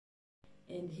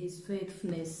His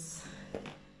faithfulness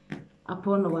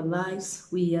upon our lives.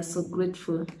 We are so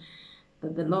grateful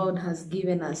that the Lord has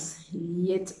given us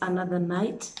yet another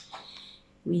night.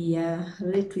 We are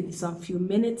late with some few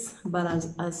minutes, but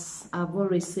as I've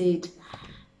already said,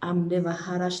 I'm never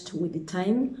harassed with the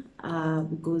time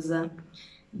because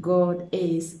God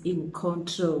is in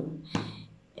control.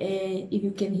 If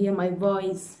you can hear my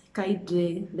voice,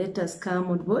 kindly let us come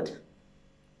on board.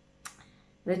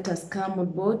 Let us come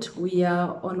on board. We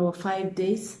are on our 5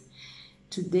 days.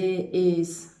 Today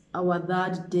is our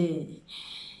 3rd day.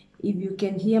 If you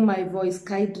can hear my voice,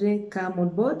 kindly come on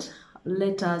board.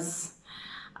 Let us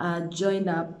join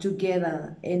up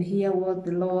together and hear what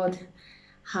the Lord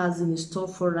has in store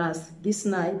for us this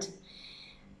night.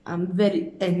 I'm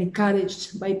very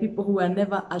encouraged by people who are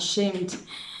never ashamed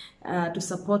to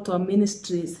support our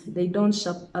ministries. They don't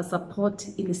support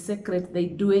in secret, they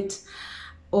do it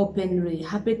openly.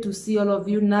 Happy to see all of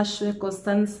you, Nashwe,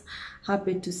 Constance.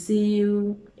 Happy to see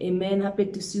you. Amen. Happy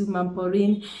to see you,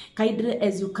 Mamporin. Kindly,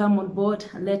 as you come on board,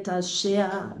 let us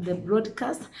share the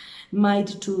broadcast.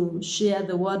 Mind to share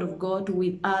the word of God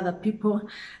with other people.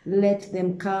 Let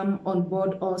them come on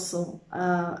board also.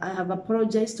 I have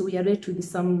apologized. We are late with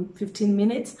some 15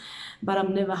 minutes, but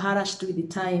I'm never harassed with the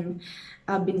time.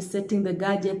 I've been setting the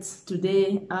gadgets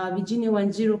today. Virginia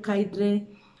Wanjiru, kindly,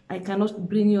 I cannot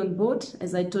bring you on board,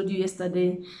 as I told you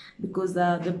yesterday, because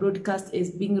the broadcast is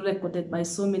being recorded by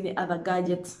so many other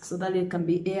gadgets so that it can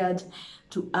be aired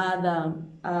to other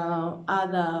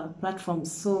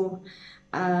platforms. So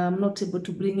I'm not able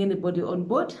to bring anybody on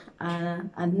board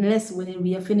unless when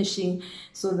we are finishing,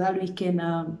 so that we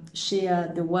can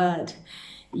share the word.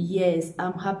 Yes,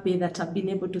 I'm happy that I've been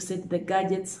able to set the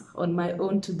gadgets on my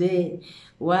own today.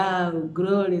 Wow,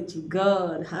 glory to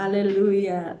God.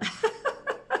 Hallelujah.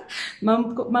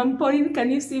 Mom Pauline, can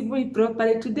you see me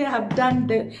properly? Today I have done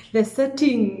the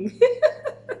setting.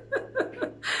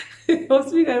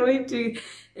 Amen.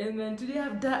 Today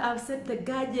I've set the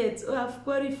gadgets. Oh, I've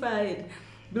qualified.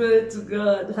 Glory to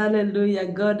God. Hallelujah.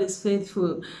 God is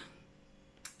faithful.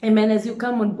 Amen. As you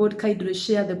come on board, kindly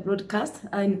share the broadcast.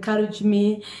 Encourage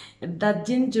me that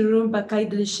Jinjurumba,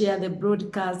 kindly share the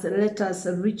broadcast. Let us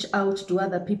reach out to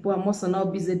other people. I'm also now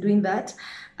busy doing that,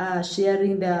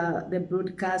 sharing the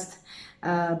broadcast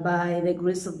by the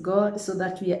grace of God, so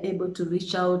that we are able to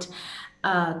reach out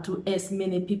to as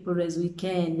many people as we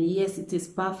can. Yes, it is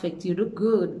perfect. You look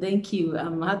good. Thank you.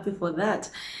 I'm happy for that.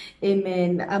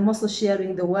 Amen. I'm also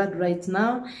sharing the word right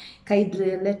now.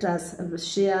 Kindly let us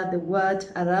share the word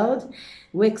aloud.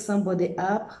 Wake somebody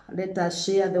up. Let us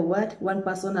share the word. One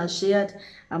person has shared.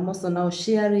 I'm also now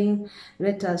sharing.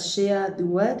 Let us share the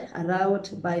word aloud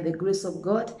by the grace of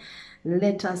God.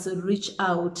 Let us reach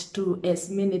out to as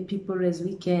many people as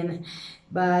we can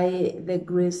by the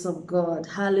grace of God.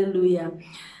 Hallelujah.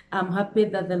 I'm happy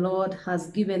that the Lord has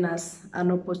given us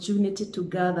an opportunity to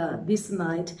gather this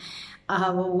night. I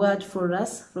have a word for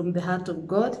us from the heart of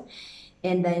God,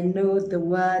 and I know the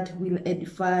word will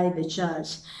edify the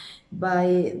church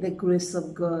by the grace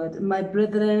of God. My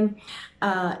brethren,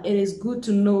 it is good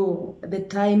to know the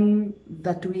time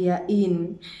that we are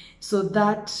in, so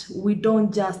that we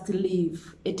don't just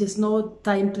live. It is not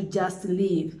time to just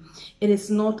live. It is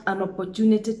not an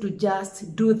opportunity to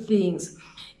just do things.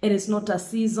 It is not a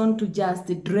season to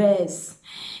just dress.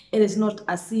 It is not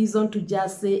a season to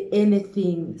just say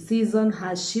anything. Season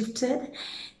has shifted,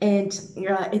 and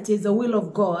it is the will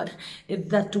of God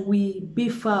that we be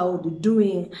found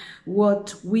doing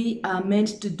what we are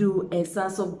meant to do as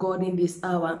sons of God in this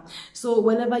hour. So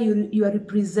whenever you are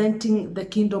representing the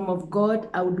kingdom of God,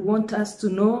 I would want us to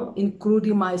know,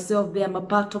 including myself, I'm a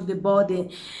part of the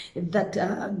body,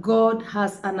 that God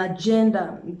has an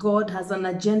agenda. God has an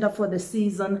agenda for the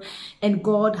season, and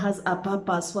God has a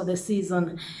purpose for the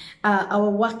season. Our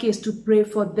work is to pray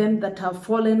for them that have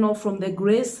fallen off from the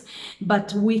grace,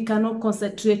 but we cannot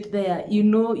concentrate there. You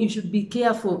know, you should be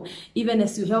careful even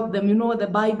as you help them. You know what the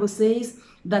Bible says,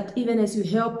 that even as you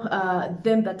help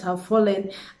them that have fallen,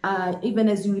 even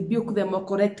as you rebuke them or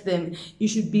correct them, you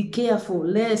should be careful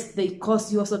lest they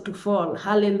cause you also to fall.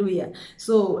 Hallelujah.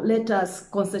 So let us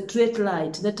concentrate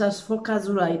right. Let us focus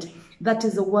right. That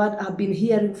is the word I've been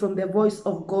hearing from the voice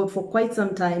of God for quite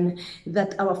some time,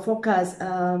 that our focus,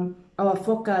 I'm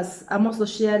also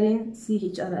sharing,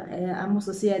 I'm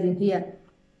also sharing here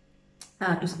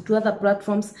to other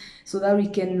platforms, so that we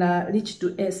can reach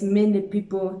to as many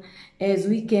people as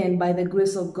we can by the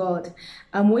grace of God.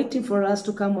 I'm waiting for us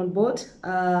to come on board.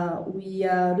 We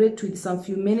are ready with some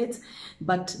few minutes,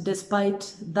 but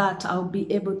despite that, I'll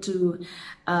be able to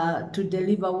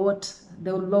deliver what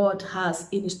the Lord has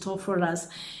in store for us.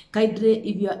 Kindly,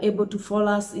 if you are able to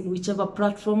follow us in whichever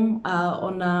platform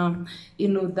on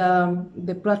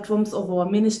the platforms of our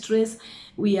ministries,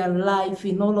 we are live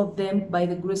in all of them by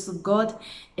the grace of God,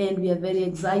 and we are very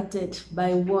excited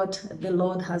by what the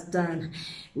Lord has done.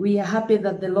 We are happy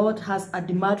that the Lord has a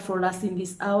demand for us in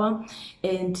this hour,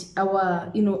 and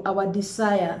our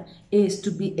desire is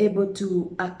to be able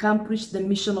to accomplish the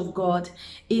mission of God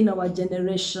in our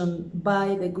generation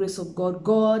by the grace of God.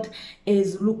 God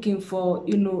is looking for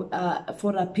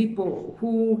for a people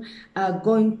who are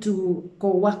going to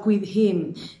co-work with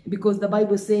Him, because the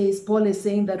Bible says, Paul is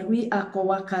saying that we are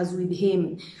co-workers with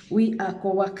Him. We are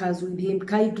co-workers with Him.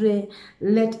 Kindly,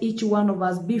 let each one of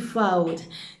us be found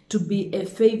to be a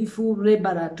faithful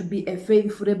laborer,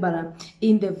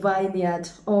 in the vineyard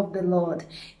of the Lord,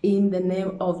 in the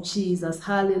name of Jesus.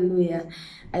 Hallelujah.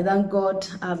 I thank God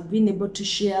I've been able to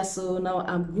share, so now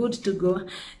I'm good to go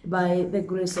by the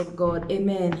grace of God.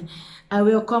 Amen. I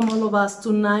welcome all of us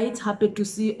tonight. Happy to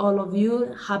see all of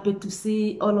you. Happy to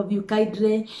see all of you.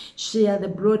 Kindly share the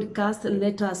broadcast.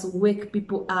 Let us wake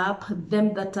people up,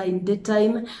 them that are in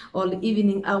daytime or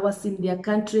evening hours in their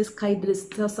countries. Kindly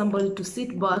tell somebody to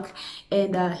sit back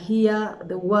and hear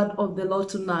the word of the Lord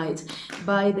tonight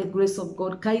by the grace of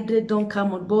God. Kindly don't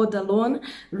come on board alone.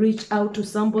 Reach out to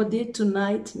somebody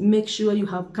tonight. Make sure you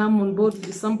have come on board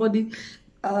with somebody.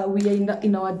 We are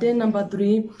in our day number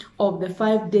 3 of the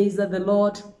 5 days that the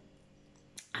Lord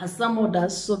has summoned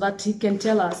us, so that He can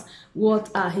tell us what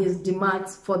are His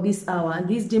demands for this hour. And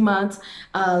these demands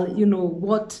are,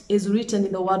 what is written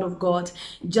in the Word of God,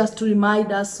 just to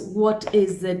remind us what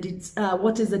is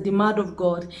the demand of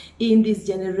God in this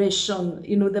generation.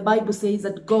 The Bible says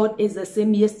that God is the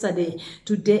same yesterday,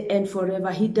 today, and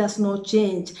forever. He does not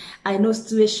change. I know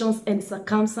situations and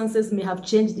circumstances may have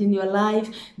changed in your life,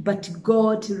 but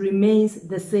God remains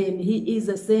the same. He is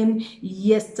the same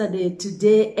yesterday,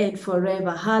 today, and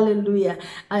forever. Hallelujah.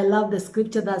 I love the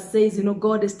scripture that says,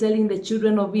 God is telling the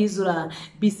children of Israel,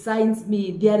 besides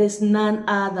me, there is none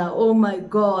other. Oh my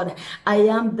God, I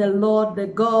am the Lord, the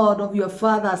God of your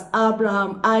fathers,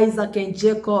 Abraham, Isaac, and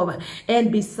Jacob.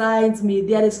 And besides me,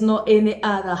 there is no any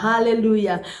other.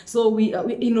 Hallelujah. So we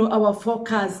our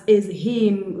focus is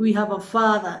Him. We have a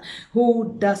Father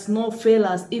who does not fail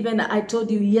us. Even I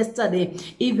told you yesterday,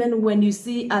 even when you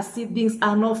see as if things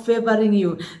are not favoring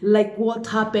you, like what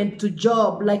happened to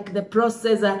Job, like the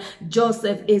process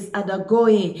Joseph is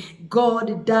undergoing,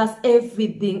 God does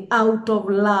everything out of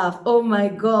love. Oh my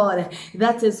God.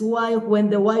 That is why when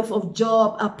the wife of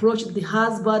Job approached the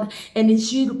husband and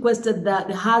she requested that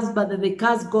the husband, that they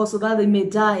cast God so that they may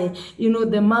die,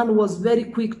 the man was very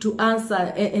quick to answer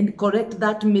and correct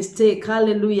that mistake.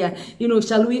 Hallelujah.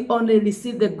 Shall we only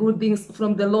receive the good things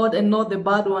from the Lord and not the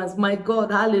bad ones? My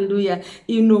God. Hallelujah.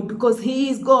 Because He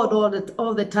is God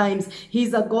all the times.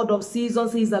 He's a God of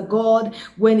seasons. He's a God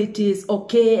when it is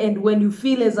okay, and when you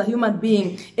feel as a human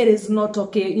being it is not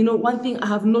okay. One thing I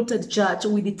have noted, church,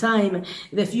 with the time,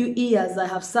 the few years I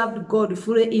have served God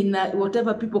fully in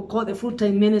whatever people call the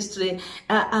full-time ministry,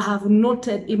 I have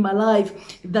noted in my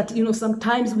life that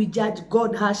sometimes we judge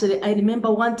God harshly. I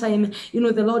remember one time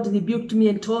the Lord rebuked me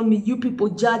and told me, you people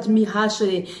judge me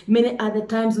harshly. Many other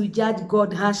times we judge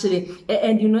God harshly,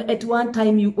 and at one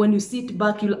time when you sit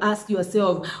back, you'll ask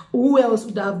yourself, who else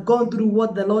would have gone through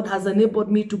what the Lord has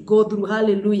enabled me to go through?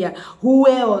 Hallelujah. Who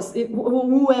else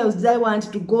did I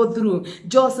want to go through?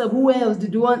 Joseph, who else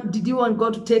did you want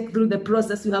God to take through the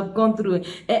process you have gone through?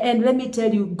 And let me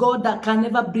tell you, God that can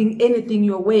never bring anything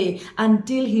your way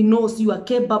until He knows you are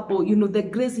capable. The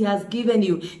grace He has given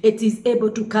you, it is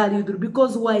able to carry you through,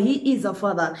 because why? He is a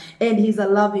Father, and He's a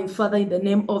loving Father, in the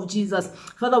name of Jesus.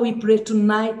 Father, we pray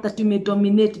tonight that You may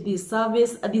dominate this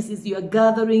service. This is your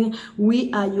gathering.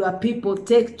 We are your people.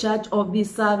 Take charge of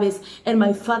this service, and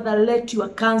my Father, let Your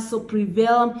counsel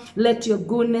prevail. Let Your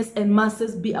goodness and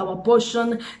mercies be our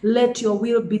portion. Let Your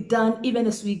will be done, even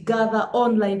as we gather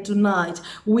online tonight.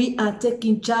 We are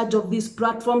taking charge of these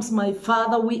platforms, my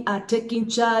Father. We are taking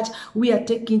charge. We are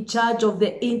taking charge of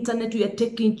the internet. We are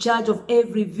taking charge of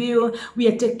every view. We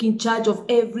are taking charge of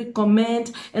every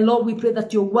comment. And Lord, we pray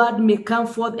that Your word may come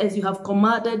forth as You have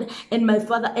commanded, and my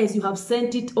Father, as You have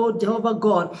sent it, oh Jehovah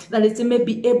God, that it may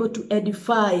be able to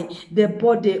edify the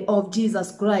body of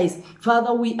Jesus Christ.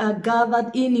 Father, we are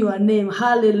gathered in in your name.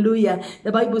 Hallelujah.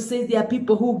 The Bible says there are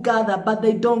people who gather, but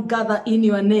they don't gather in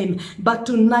your name. But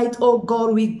tonight, oh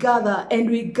God, we gather and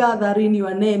we gather in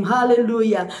your name.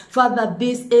 Hallelujah. Father,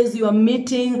 this is your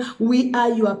meeting. We are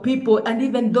your people. And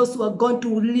even those who are going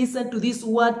to listen to this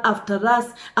word after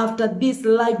us, after this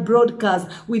live broadcast,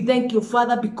 we thank you,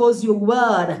 Father, because your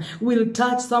word will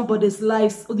touch somebody's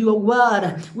life. Your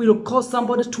word will cause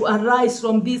somebody to arise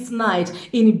from this night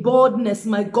in boldness,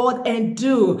 my God, and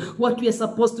do what we are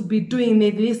supposed to be doing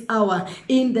in this hour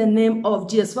in the name of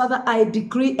Jesus. Father, I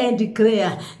decree and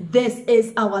declare this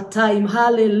is our time.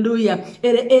 Hallelujah.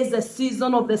 It is a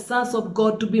season of the sons of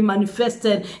God to be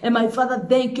manifested. And my Father,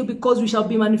 thank you because we shall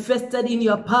be manifested in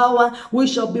your power. We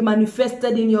shall be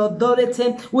manifested in your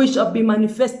authority. We shall be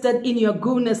manifested in your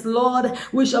goodness, Lord.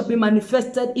 We shall be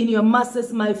manifested in your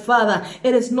mercies, my Father.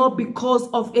 It is not because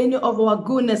of any of our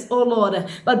goodness, oh Lord,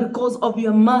 but because of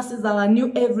your mercies that are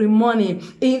new every morning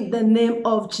in the name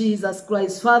of Jesus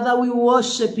Christ. Father, we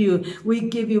worship you. We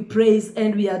give you praise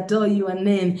and we adore your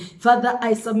name. Father,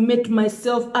 I submit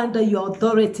myself under your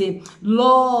authority.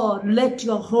 Lord, let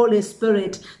your Holy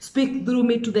Spirit speak through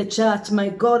me to the church, my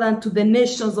God, and to the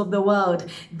nations of the world,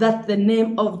 that the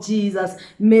name of Jesus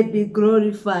may be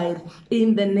glorified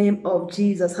in the name of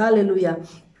Jesus. Hallelujah.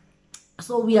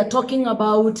 So we are talking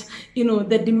about,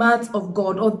 the demands of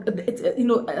God. Or,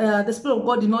 the Spirit of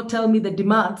God did not tell me the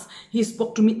demands. He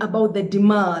spoke to me about the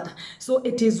demand. So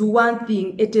it is one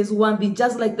thing. It is one thing.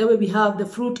 Just like the way we have the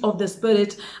fruit of the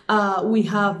Spirit, we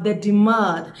have the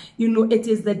demand. It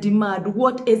is the demand.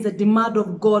 What is the demand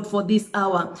of God for this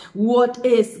hour? What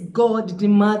is God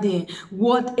demanding?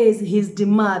 What is his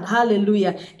demand?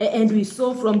 Hallelujah. And we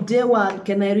saw from day one,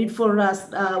 can I read for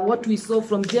us what we saw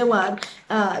from day one?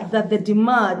 That the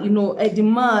demand, a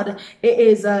demand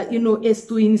is, is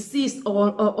to insist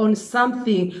on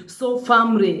something so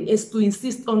firmly, is to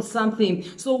insist on something.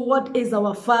 So what is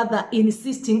our Father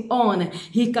insisting on?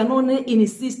 He can only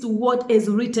insist what is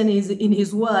written in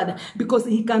his word, because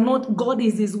he cannot, God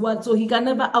is his word, so he can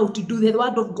never outdo. The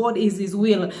word of God is his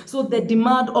will. So the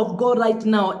demand of God right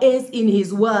now is in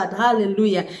his word.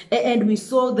 Hallelujah. And we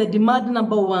saw the demand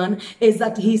number one is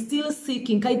that he's still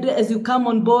seeking. As you come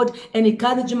on board and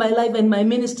encourage my life and my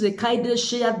ministry, kindly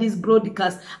share this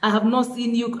broadcast. I have not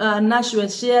seen you, Nashua,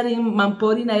 sharing.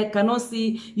 Mamporina, I cannot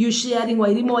see you sharing.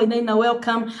 Wairimo, Wainaina,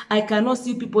 welcome. I cannot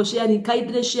see people sharing.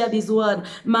 Kindly share this word.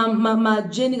 Mama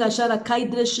Jenny Gashara,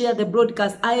 kindly share the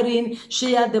broadcast. Irene,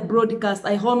 share the broadcast.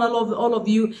 I honor all of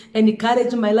you and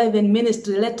encourage my life and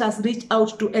ministry. Let us reach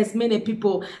out to as many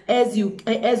people as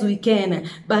we can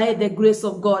by the grace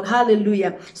of God.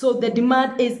 Hallelujah. So the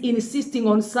demand is insisting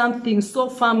on something so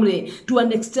firmly, to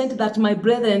an extent that, my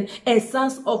brethren, as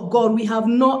sons of God, we have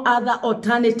no other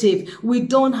alternative. We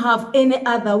don't have any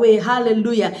other way.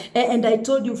 Hallelujah. And I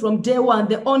told you from day one,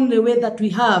 the only way that we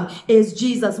have is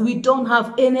Jesus. We don't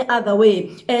have any other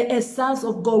way. As sons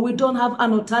of God, we don't have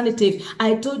an alternative.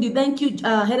 I told you, thank you,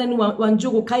 Helen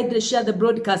Wanjugu, kindly share the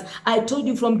broadcast. I told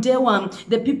you from day one,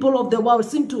 the people of the world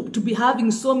seem to be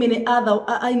having so many other,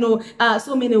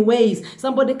 so many ways.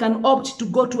 Somebody can opt to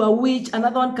go to a witch,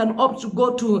 another one can opt to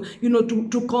go to,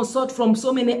 to consult from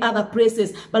so many other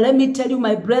places. But let me tell you,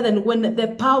 my brethren, when the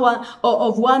power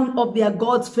of one of their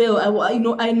gods fail, I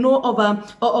know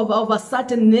of a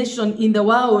certain nation in the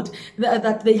world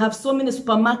that they have so many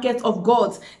supermarkets of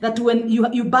gods, that when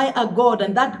you buy a god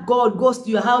and that god goes to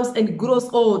your house and grows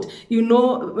old,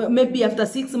 maybe after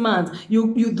 6 months,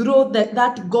 you throw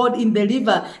that god in the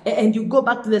river and you go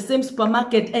back to the same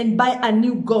supermarket and buy a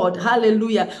new god.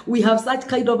 Hallelujah. We have such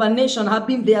kind of a nation. Have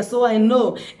been there, so I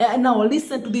know. Now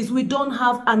listen to this. We don't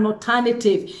have an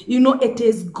alternative. It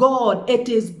is God. It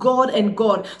is God and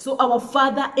God. So our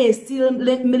Father is still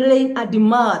laying a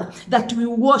demand that we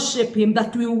worship him,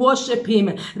 that we worship him.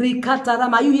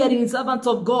 Rikatarama. Are you hearing, servants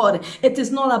of God? It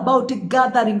is not about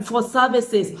gathering for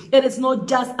services. It is not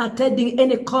just attending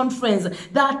any conference.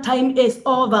 That time is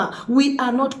over. We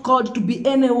are not called to be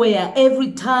anywhere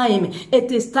every time.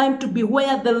 It is time to be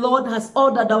where the Lord has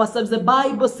ordered ourselves. The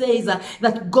Bible says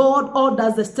that God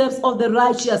orders the steps of the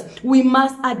righteous. We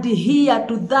must adhere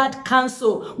to that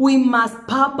counsel. We must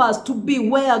purpose to be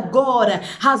where God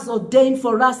has ordained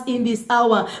for us in this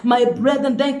hour. My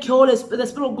brethren, thank you, Holy Spirit. The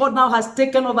Spirit of God now has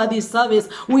taken over this service.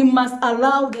 We must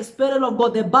allow the Spirit of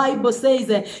God. The Bible says,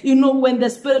 when the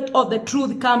Spirit of the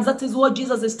truth comes, that is what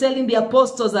Jesus is telling the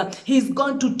apostles. He's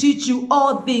going to teach you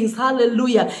all things.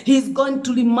 Hallelujah. He's going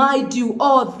to remind you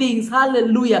all things.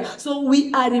 Hallelujah. So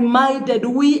we are reminded.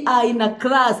 We are in a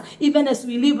class. Even as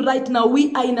we live right now,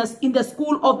 we are are in the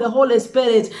school of the Holy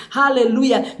Spirit.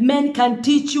 Hallelujah. Men can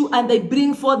teach you and they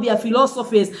bring forth their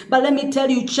philosophies. But let me tell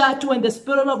you, church, when the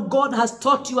Spirit of God has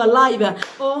taught you alive,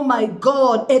 oh my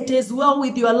God, it is well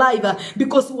with your life,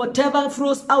 because whatever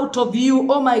flows out of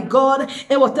you, oh my God,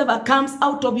 and whatever comes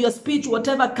out of your speech,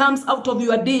 whatever comes out of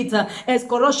your deeds, as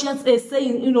Colossians is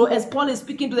saying, as Paul is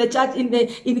speaking to the church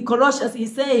in Colossians,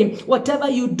 he's saying, whatever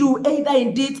you do, either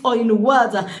in deeds or in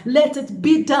words, let it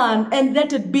be done and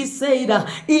let it be said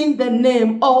in the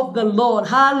name of the Lord.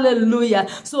 Hallelujah.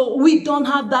 So we don't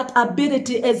have that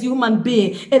ability as human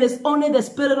beings. It is only the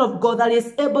Spirit of God that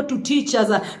is able to teach us,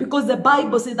 because the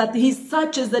Bible says that he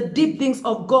searches the deep things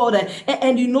of God.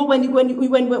 And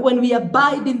when we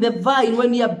abide in the vine,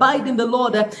 when we abide in the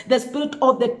Lord, the Spirit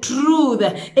of the truth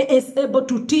is able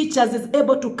to teach us, is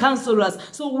able to counsel us,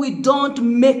 so we don't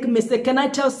make mistakes. Can I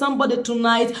tell somebody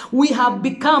tonight, we have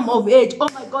become of age? Oh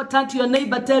my God, turn to your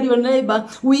neighbor, tell your neighbor,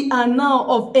 we are now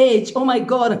of age. Oh my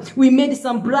God, we made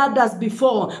some brothers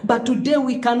before, but today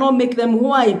we cannot make them.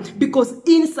 Why? Because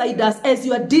inside us, as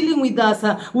you are dealing with us,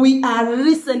 we are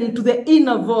listening to the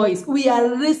inner voice. We are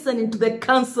listening to the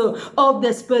counsel of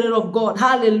the Spirit of God.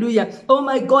 Hallelujah. Oh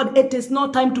my God, it is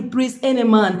not time to praise any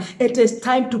man. It is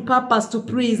time to purpose to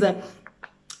praise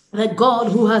the God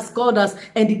who has called us,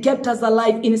 and he kept us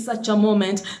alive in such a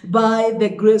moment by the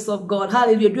grace of God.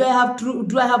 Hallelujah.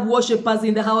 Do I have worshipers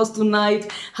in the house tonight?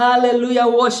 Hallelujah.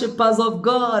 Worshipers of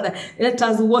God. Let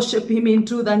us worship him in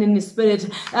truth and in spirit.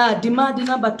 Demand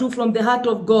number 2 from the heart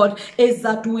of God is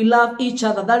that we love each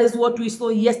other. That is what we saw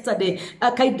yesterday.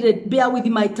 Bear with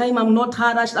my time. I'm not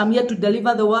harassed. I'm here to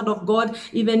deliver the word of God.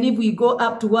 Even if we go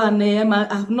up to 1 a.m.,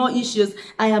 I have no issues.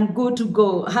 I am good to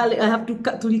go. I have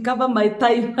to recover my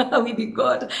time with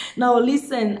God. Now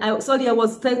listen, I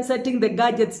was setting the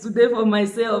gadgets today for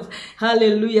myself.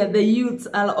 Hallelujah. The youths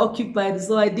are occupied,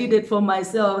 so I did it for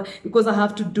myself because I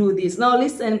have to do this. Now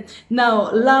listen,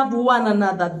 now love one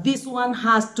another. This one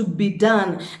has to be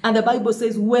done. And the Bible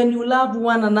says, when you love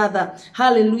one another,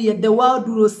 hallelujah, the world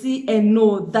will see and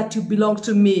know that you belong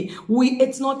to me.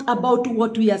 It's not about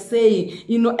what we are saying,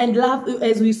 and love,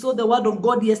 as we saw the word of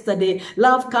God yesterday,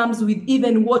 love comes with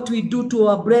even what we do to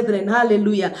our brethren.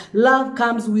 Hallelujah. Love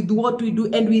comes with what we do.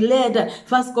 And we led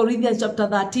 1 Corinthians chapter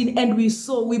 13, and we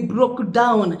broke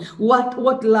down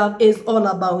what love is all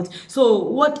about.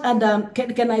 So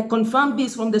can I confirm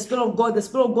this from the Spirit of God? The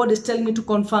Spirit of God is telling me to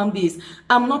confirm this.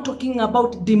 I'm not talking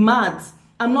about demands.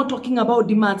 I'm not talking about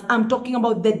demands. I'm talking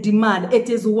about the demand. It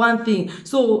is one thing.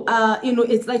 So,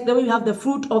 it's like the way we have the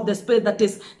fruit of the Spirit that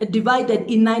is divided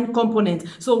in 9 components.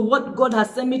 So what God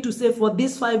has sent me to say for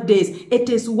these 5 days, it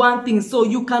is one thing. So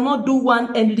you cannot do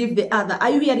one and leave the other. Are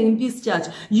you hearing this, church?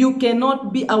 You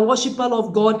cannot be a worshiper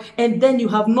of God and then you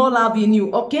have no love in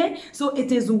you. Okay? So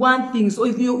it is one thing. So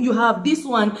if you have this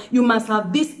one, you must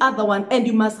have this other one, and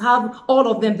you must have all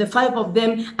of them, the 5 of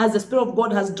them, as the Spirit of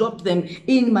God has dropped them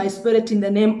in my spirit in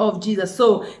the name of Jesus.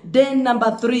 So then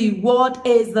number 3, what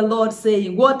is the Lord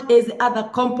saying? What is the other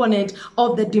component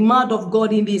of the demand of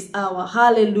God in this hour?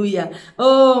 Hallelujah.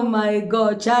 Oh my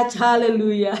God, church,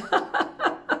 hallelujah.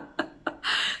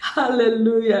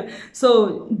 Hallelujah.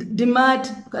 So demand,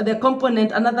 the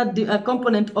component, another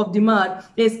component of demand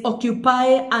is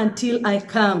occupy until I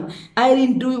come.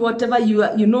 Irene, do whatever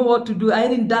you know what to do.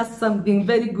 Irene does something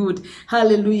very good.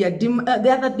 Hallelujah. The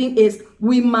other thing is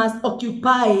we must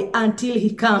occupy until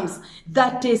he comes.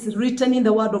 That is written in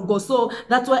the word of God. So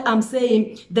that's why I'm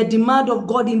saying the demand of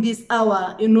God in this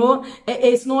hour,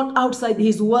 it's not outside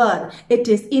his word. It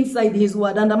is inside his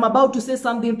word. And I'm about to say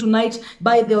something tonight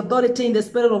by the authority in the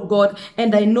Spirit of God.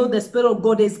 And I know the Spirit of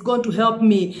God is going to help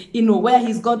me, where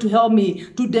he's going to help me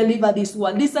to deliver this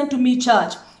word. Listen to me,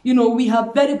 church. We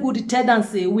have very good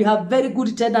tendency. We have very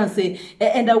good tendency.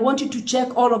 And I want you to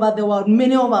check all over the world.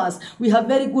 Many of us, we have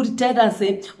very good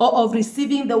tendency of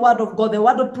receiving the word of God, the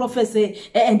word of prophecy,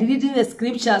 and reading the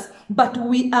scriptures. But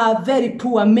we are very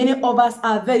poor. Many of us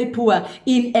are very poor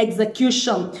in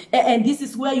execution. And this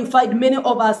is where you find many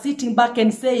of us sitting back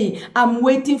and saying, I'm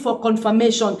waiting for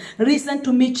confirmation. Listen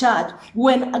to me, church.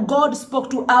 When God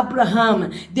spoke to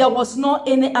Abraham, there was no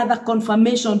any other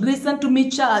confirmation. Listen to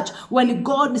me, church. When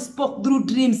God spoke through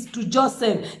dreams to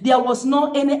Joseph, there was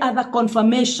no any other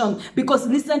confirmation. Because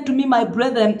listen to me, my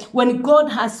brethren, when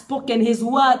God has spoken, his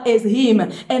word is him,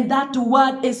 and that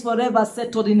word is forever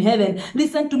settled in heaven.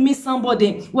 Listen to me,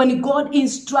 somebody. When God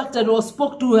instructed or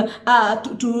spoke to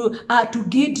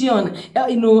Gideon,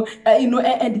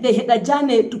 and they had a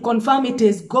journey to confirm it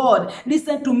is God.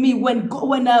 Listen to me. When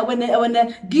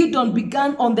Gideon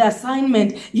began on the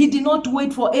assignment, he did not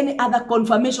wait for any other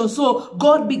confirmation. So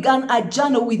God began a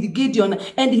journey encounter with Gideon,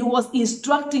 and he was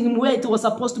instructing him where it was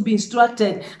supposed to be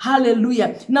instructed.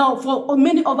 Hallelujah. Now, for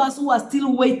many of us who are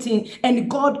still waiting and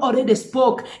God already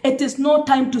spoke, it is no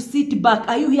time to sit back.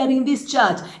 Are you hearing this,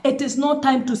 church? It is no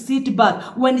time to sit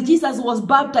back. When Jesus was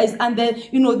baptized and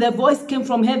the voice came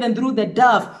from heaven through the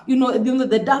dove,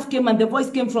 the dove came and the voice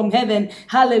came from heaven.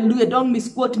 Hallelujah. Don't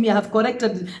misquote me. I have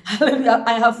corrected. Hallelujah.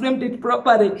 I have framed it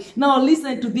properly. Now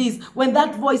listen to this. When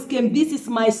that voice came, this is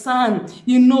my son,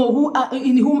 in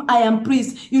whom I am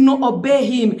pleased, obey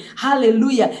him.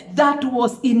 Hallelujah. That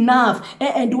was enough.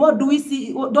 And what do we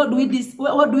see? What do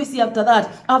we see after that?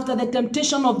 After the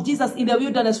temptation of Jesus in the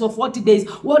wilderness for 40 days,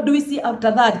 what do we see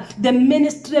after that? The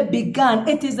ministry began.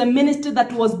 It is a ministry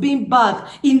that was being birthed.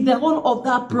 In the whole of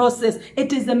that process,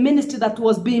 it is a ministry that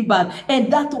was being birthed.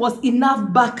 And that was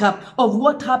enough backup of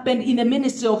what happened in the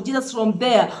ministry of Jesus from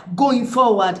there going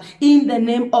forward in the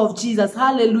name of Jesus.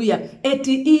 Hallelujah. It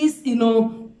is,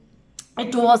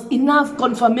 it was enough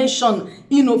confirmation,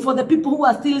 for the people who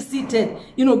are still seated.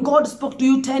 God spoke to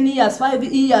you 10 years, 5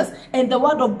 years, and the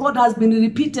word of God has been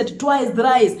repeated twice,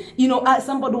 thrice.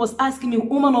 Somebody was asking me,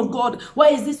 woman of God, why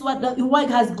is this word, why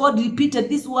has God repeated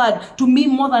this word to me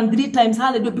more than 3 times?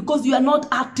 Hallelujah. Because you are not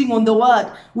acting on the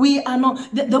word. We are not,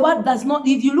 the word does not,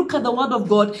 if you look at the word of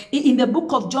God, in the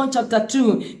book of John chapter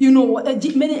 2,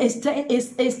 many is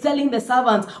telling the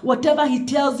servants, whatever he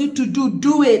tells you to do,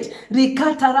 do it.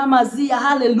 Rikata ramazia,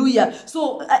 hallelujah.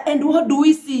 So, and what do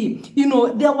we see?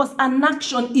 There was an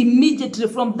action immediately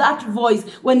from that voice.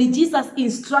 When Jesus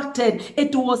instructed,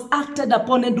 it was acted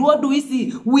upon. And what do we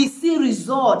see? We see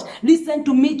result. Listen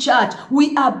to me, church.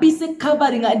 We are busy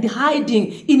covering and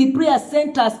hiding in prayer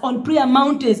centers, on prayer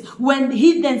mountains, when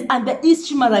heathens and the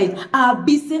Ishmaelites are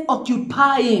busy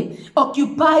occupying.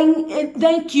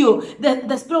 Thank you.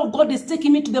 The Spirit of God is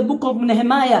taking me to the book of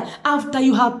Nehemiah. After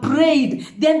you have prayed,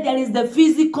 then there is the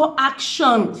physical action.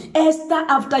 Esther,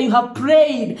 after you have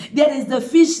prayed, there is the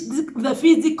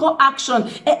physical action.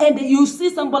 And you see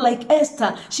somebody like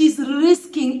Esther, she's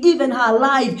risking even her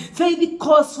life. Faith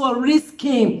calls for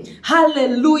risking.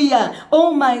 Hallelujah.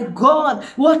 Oh my God.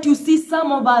 What you see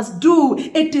some of us do,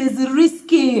 it is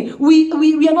risking. We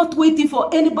are not waiting for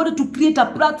anybody to create a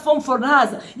platform for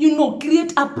us.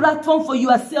 Create a platform for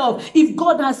yourself. If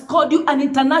God has called you an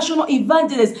international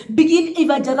evangelist, begin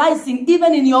evangelizing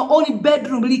even in your own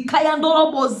bedroom.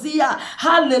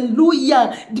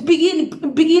 Hallelujah.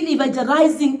 Begin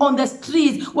evangelizing on the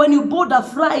streets. When you board a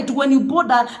flight, when you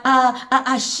board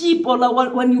a ship, or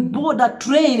when you board a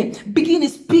train, begin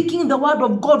speaking the word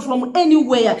of God from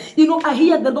anywhere. I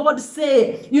hear the Lord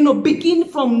say, begin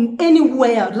from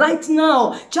anywhere. Right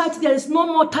now, church, there is no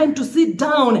more time to sit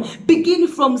down. Begin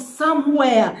from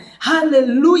somewhere.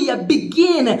 Hallelujah.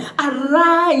 Begin,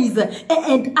 arise,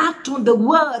 and act on the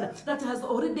word that has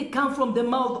already come from the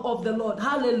mouth of the Lord.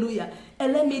 Hallelujah.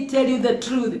 And let me tell you the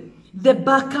truth. The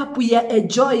backup we are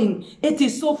enjoying, it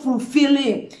is so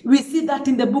fulfilling. We see that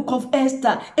in the book of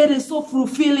Esther. It is so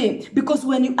fulfilling because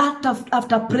when you act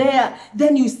after prayer,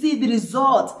 then you see the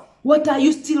results. What are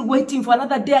you still waiting for?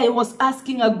 Another day I was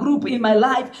asking a group in my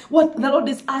life, what the Lord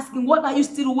is asking, what are you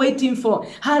still waiting for?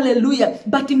 Hallelujah.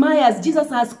 Bartimaeus, Jesus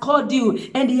has called you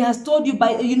and he has told you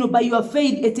by your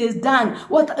faith it is done.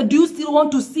 What do you still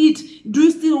want to sit? Do you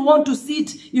still want to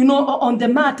sit, on the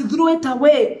mat? Throw it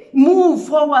away. Move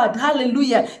forward.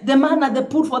 Hallelujah. The man at the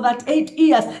pool for that 8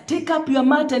 years, take up your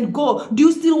mat and go. Do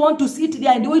you still want to sit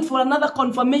there and wait for another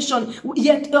confirmation?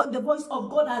 Yet the voice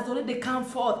of God has already come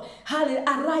forth. Hallelujah.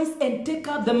 Arise and take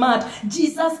up the mat.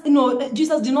 Jesus did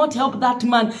not help that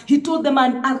man. He told the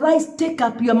man, arise, take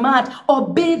up your mat,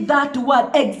 obey that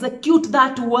word, execute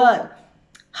that word.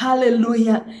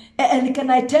 Hallelujah. And can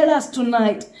I tell us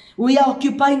tonight, we are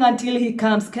occupying until he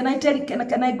comes. Can I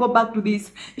go back to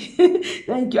this?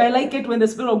 Thank you. I like it when the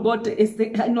Spirit of God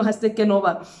has taken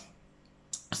over.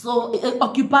 So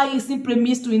occupying simply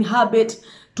means to inhabit,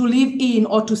 to live in,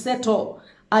 or to settle.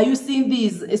 Are you seeing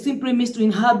this? It simply means to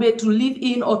inhabit, to live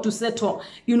in, or to settle.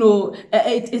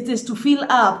 It is to fill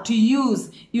up, to use,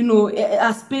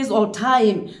 a space or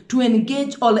time, to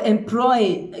engage or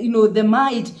employ, the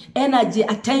mind, energy,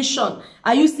 attention.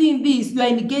 Are you seeing this? You are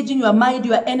engaging your mind,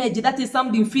 your energy. That is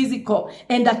something physical,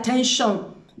 and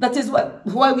attention. That is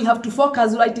why we have to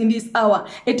focus right in this hour.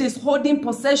 It is holding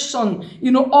possession,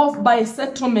 of by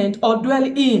settlement or dwell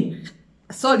in.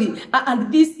 And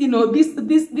this,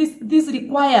 this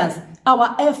requires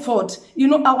our effort,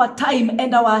 our time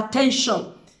and our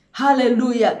attention.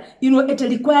 Hallelujah. You know, it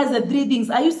requires the three things.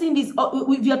 Are you seeing this?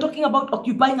 If you're talking about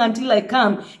occupying until I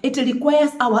come, it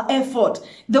requires our effort.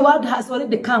 The word has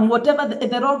already come. Whatever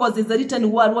the Logos is the written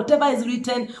word, whatever is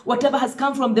written, whatever has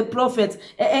come from the prophets.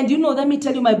 And you know, let me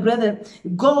tell you, my brethren,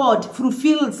 God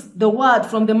fulfills the word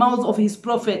from the mouths of his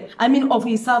prophet. I mean, of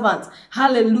his servants.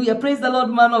 Hallelujah. Praise the Lord,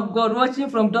 man of God. Watching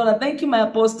from Dollar. Thank you, my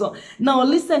apostle. Now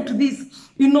listen to this.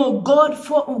 You know, God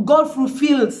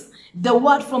fulfills the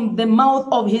word from the mouth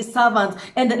of his servants.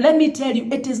 And let me tell you,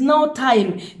 it is now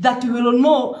time that you will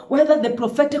know whether the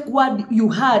prophetic word you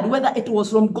had, whether it was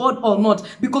from God or not,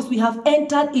 because we have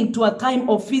entered into a time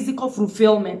of physical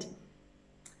fulfillment.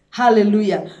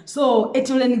 Hallelujah. So it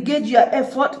will engage your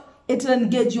effort. It will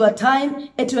engage your time.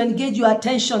 It will engage your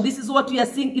attention. This is what we are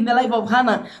seeing in the life of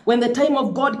Hannah. When the time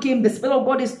of God came, the Spirit of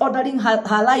God is ordering her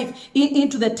life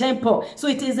into the temple. So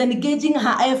it is engaging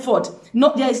her effort.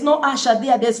 No, there is no usher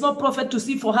there. There is no prophet to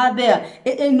see for her there.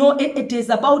 It is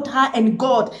about her and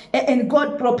God. And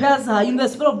God propels her. You know, the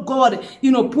Spirit of God, you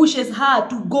know, pushes her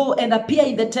to go and appear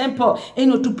in the temple, you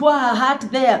know, to pour her heart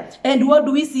there. And what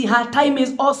do we see? Her time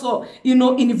is also, you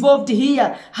know, involved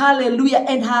here. Hallelujah.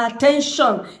 And her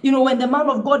attention, you know, when the man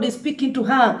of God is speaking to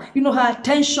her, you know, her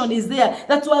attention is there.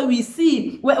 That's why we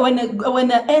see when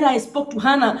Eli spoke to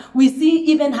Hannah, we see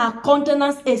even her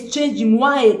countenance is changing.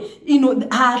 Why? You know,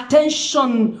 her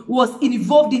attention was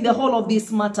involved in the whole of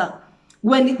this matter.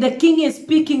 When the king is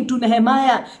speaking to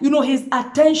Nehemiah, you know, his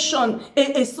attention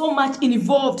is so much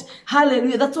involved.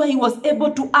 Hallelujah. That's why he was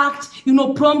able to act, you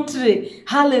know, promptly.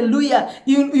 Hallelujah.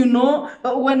 You know,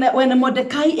 when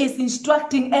Mordecai is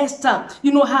instructing Esther,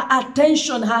 you know, her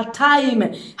attention, her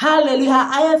time, hallelujah,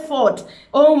 her effort.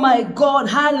 Oh my God,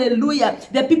 hallelujah.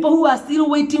 The people who are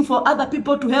still waiting for other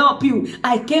people to help you.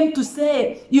 I came to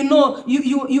say, you know,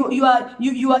 you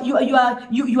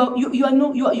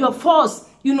are forced.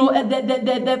 You know,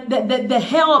 the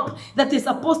help that is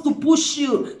supposed to push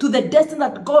you to the destiny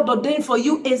that God ordained for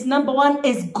you is number one,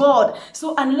 is God.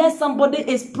 So unless somebody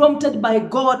is prompted by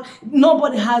God,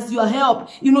 nobody has your help.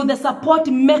 You know, the support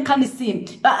mechanism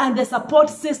and the support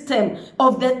system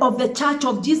of the church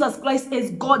of Jesus Christ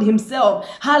is God himself.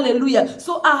 Hallelujah.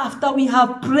 So after we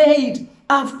have prayed,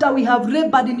 after we have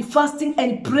labored in fasting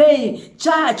and praying,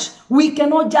 church, we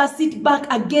cannot just sit back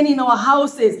again in our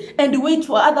houses and wait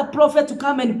for other prophets to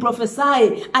come and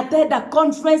prophesy. Attend a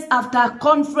conference after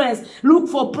conference. Look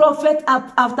for prophet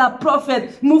after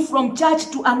prophet. Move from church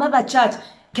to another church.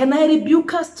 Can I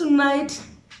rebuke us tonight?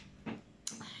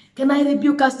 Can I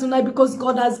rebuke us tonight? Because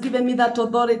God has given me that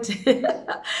authority.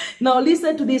 Now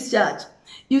listen to this, church.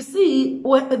 You see,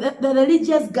 the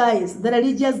religious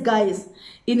guys,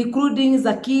 including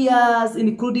Zacchaeus,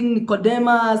 including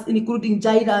Nicodemus, including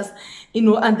Jairus, you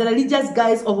know, and the religious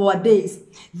guys of our days,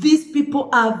 these people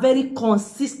are very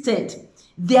consistent.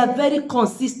 They are very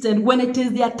consistent. When it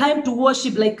is their time to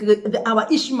worship, like our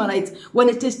Ishmaelites, when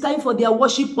it is time for their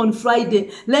worship on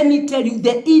Friday, let me tell you,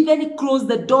 they even close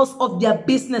the doors of their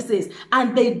businesses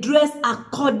and they dress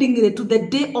accordingly to the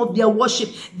day of their worship.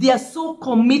 They are so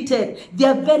committed. They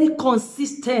are very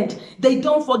consistent. They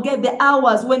don't forget the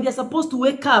hours when they're supposed to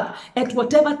wake up at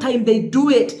whatever time they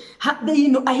do it. You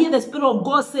know, I hear the Spirit of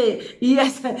God say,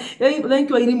 yes, thank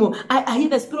you, Irimo. I hear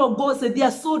the Spirit of God say they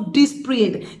are so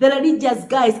disciplined. The religious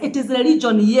guys, it is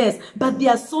religion, yes, but they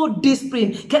are so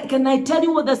disciplined. Can I tell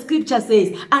you what the scripture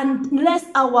says? Unless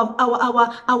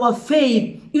our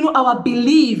faith, you know, our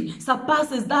belief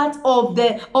surpasses that of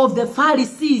the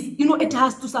Pharisees, you know, it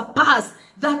has to surpass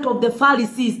that of the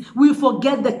Pharisees. We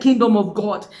forget the kingdom of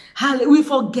God. We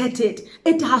forget it.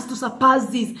 It has to surpass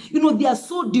this. You know, they are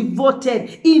so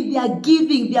devoted in their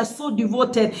giving. They are so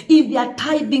devoted in their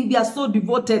tithing. They are so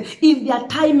devoted in their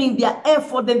timing, their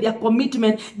effort, and their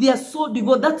commitment. They are so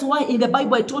devoted. That's why in the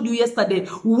Bible, I told you yesterday,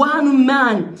 one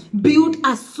man built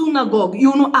a synagogue,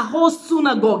 you know, a whole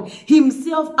synagogue,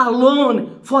 himself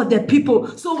alone for the people.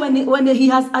 So when he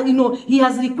has, you know, he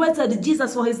has requested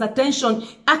Jesus for his attention,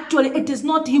 actually, it is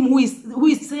not him who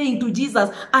is saying to Jesus,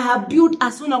 I have built a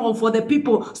synagogue for the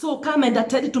people, so come and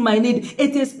attend to my need.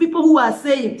 It is people who are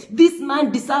saying, this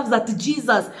man deserves that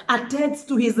Jesus attends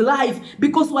to his life,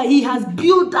 because why? He has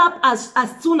built up a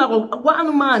synagogue,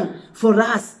 one man for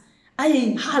us.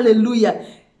 Hallelujah.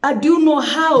 Do you know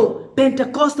how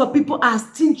Pentecostal people are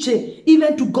stingy,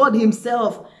 even to God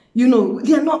himself? You know,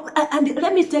 they are not, and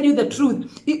let me tell you the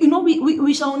truth. You know,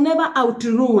 we shall never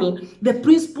outrule the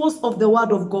principles of the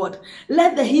word of God.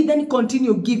 Let the heathen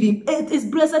continue giving. It is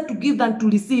blessed to give than to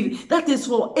receive. That is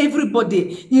for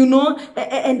everybody, you know.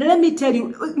 And let me tell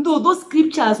you, those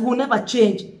scriptures will never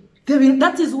change.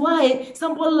 That is why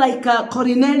somebody like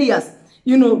Cornelius,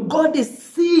 You know, God is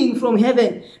seeing from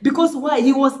heaven. Because why?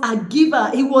 He was a giver.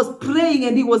 He was praying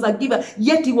and he was a giver.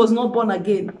 Yet he was not born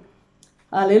again.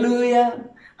 Hallelujah.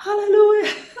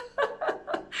 Hallelujah.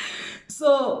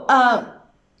 So,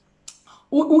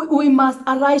 we must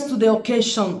arise to the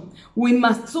occasion. We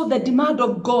must. So the demand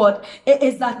of God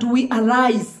is that we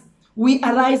arise. We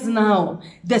arise now.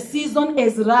 The season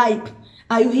is ripe.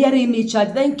 Are you hearing me, church?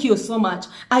 Thank you so much.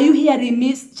 Are you hearing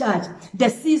me, church? The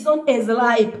season is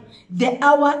ripe. The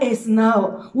hour is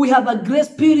now. We have a grace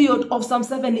period of some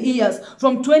 7 years,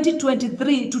 from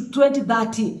 2023 to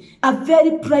 2030. A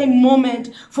very prime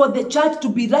moment for the church to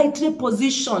be rightly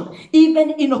positioned,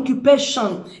 even in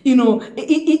occupation, you know,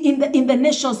 in the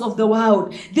nations of the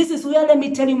world. This is where, let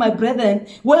me tell you, my brethren,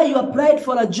 where you applied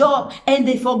for a job and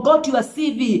they forgot your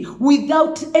CV.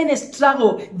 Without any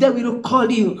struggle, they will call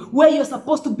you. Where you're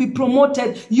supposed to be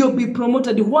promoted, you'll be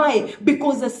promoted. Why?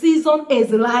 Because the season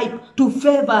is ripe to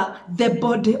favor the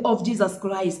body of Jesus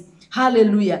Christ.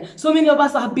 Hallelujah. So many of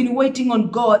us have been waiting on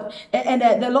God and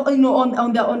the Lord, you know,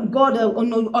 on God,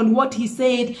 on what He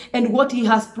said and what He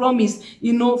has promised,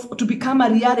 you know, to become a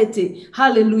reality.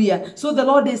 Hallelujah. So the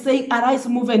Lord is saying, arise,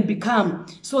 move, and become.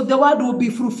 So the word will be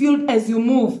fulfilled as you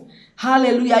move.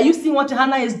 Hallelujah. Are you seeing what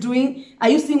Hannah is doing? Are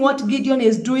you seeing what Gideon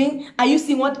is doing? Are you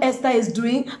seeing what Esther is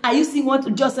doing? Are you seeing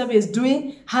what Joseph is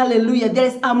doing? Hallelujah. There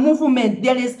is a movement.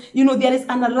 There is, you know, there is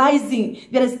an arising.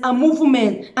 There is a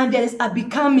movement and there is a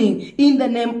becoming in the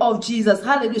name of Jesus.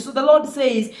 Hallelujah. So the Lord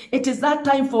says it is that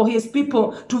time for His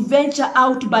people to venture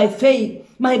out by faith.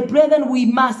 My brethren, we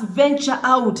must venture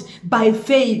out by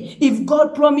faith. If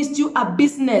God promised you a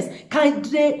business,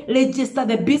 kindly register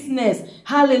the business.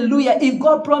 Hallelujah. If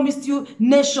God promised you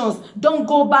nations, don't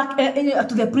go back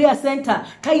to the prayer center.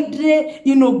 Kindly,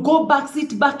 you know, go back,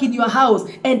 sit back in your house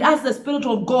and ask the Spirit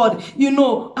of God, you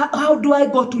know, how do I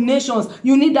go to nations?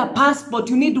 You need a passport,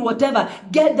 you need whatever.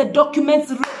 Get the documents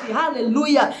ready.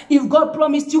 Hallelujah. If God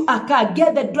promised you a car,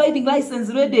 get the driving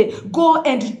license ready. Go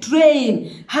and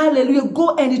train. Hallelujah.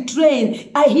 Go and train.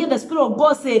 I hear the Spirit of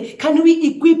God say, can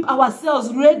we equip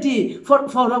ourselves ready for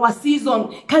our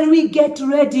season? Can we get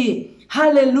ready?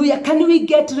 Hallelujah. Can we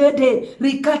get ready?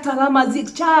 Rikata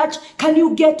Ramazik Church, can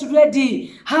you get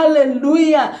ready?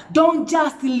 Hallelujah. Don't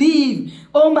just leave.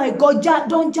 Oh my God,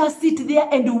 don't just sit there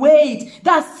and wait.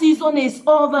 That season is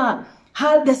over.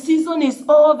 The season is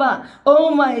over.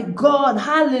 Oh my God.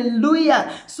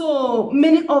 Hallelujah. So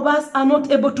many of us are not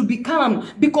able to become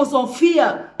because of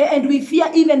fear. And we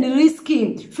fear even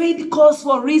risking. Faith calls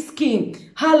for risking.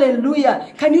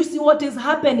 Hallelujah. Can you see what is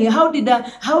happening? How did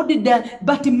the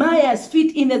Bartimaeus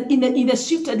fit in the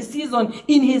shifted season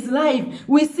in his life?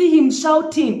 We see him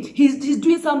shouting. He's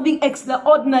doing something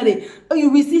extraordinary.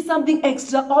 We see something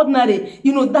extraordinary,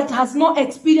 you know, that has no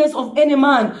experience of any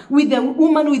man, with the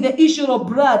woman with the issue of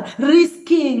blood,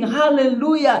 risking.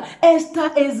 Hallelujah.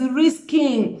 Esther is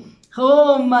risking.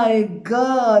 Oh my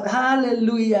God.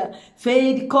 Hallelujah.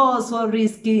 Faith calls for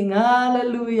risking.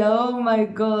 Hallelujah. Oh my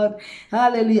God.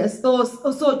 Hallelujah.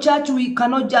 So church, we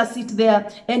cannot just sit there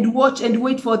and watch and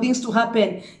wait for things to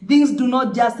happen. Things do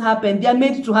not just happen. They are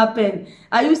made to happen.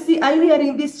 Are you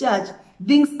hearing this, church?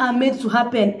 Things are made to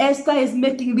happen. Esther is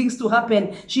making things to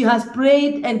happen. She has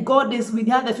prayed and God is with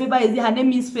her. The favor is there. Her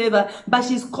name is favor, but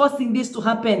she's causing this to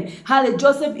happen.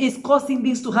 Joseph is causing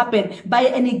this to happen by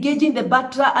engaging the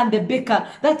butler and the baker.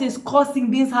 That is causing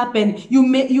things happen. You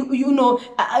know,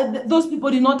 those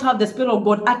people did not have the Spirit of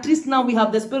God. At least now we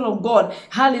have the Spirit of God.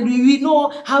 Hallelujah. We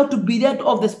know how to be led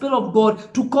of the Spirit of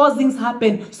God to cause things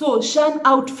happen. So shun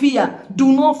out fear.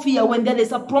 Do not fear when there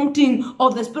is a prompting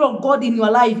of the Spirit of God in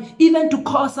your life. Even to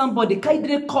call somebody,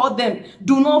 kindly call them.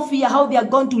 Do not fear how they are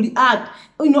going to react.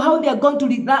 You know, how they are going to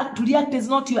react is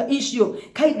not your issue.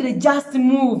 Kindly just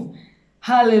move.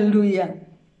 Hallelujah.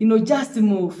 You know, just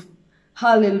move.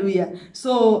 Hallelujah.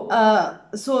 So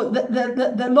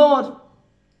the Lord,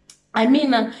 I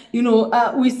mean,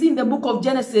 we see in the book of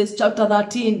Genesis chapter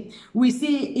 13, we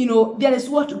see, you know, there is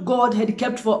what God had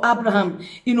kept for Abraham.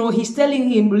 You know, he's telling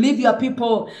him, leave your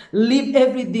people, leave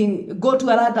everything, go to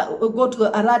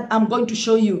Arad, I'm going to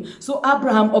show you. So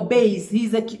Abraham obeys.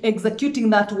 He's executing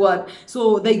that word.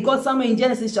 So they got somewhere in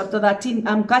Genesis chapter 13.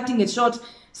 I'm cutting it short.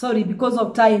 Sorry, because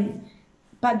of time.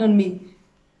 Pardon me.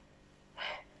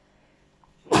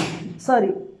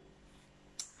 Sorry.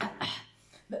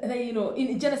 You know,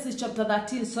 in Genesis chapter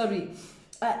 13,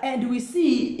 and we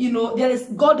see,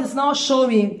 God is now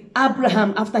showing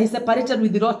Abraham, after he separated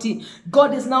with Lot,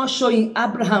 God is now showing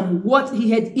Abraham what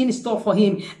he had in store for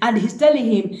him. And he's telling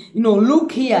him,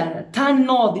 look here, turn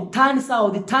north, turn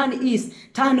south, turn east,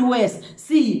 turn west.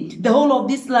 See, the whole of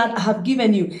this land I have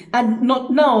given you. And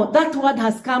not now, that word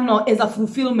has come now as a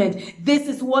fulfillment. This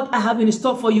is what I have in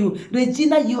store for you.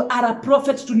 Regina, you are a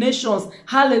prophet to nations.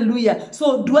 Hallelujah.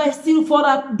 So do I still fall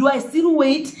up? Do I still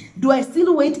wait? Do I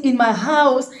still wait in my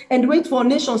house and wait for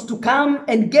nations to come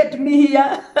and get me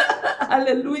here?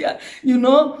 Hallelujah.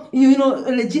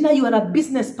 Regina, you are a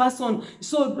business person.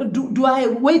 So do I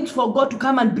wait for God to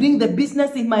come and bring the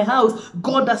business in my house?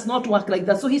 God does not work like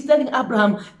that. So he's telling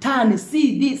Abraham, turn,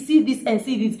 see this, and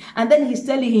see this. And then he's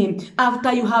telling him,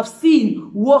 after you have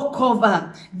seen, walk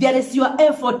over. There is your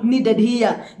effort needed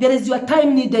here. There is your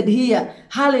time needed here.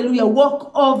 Hallelujah.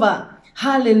 Walk over.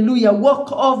 Hallelujah.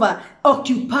 Walk over.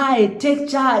 Occupy. Take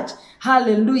charge.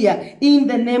 Hallelujah. In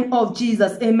the name of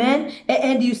Jesus. Amen.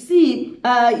 And you see,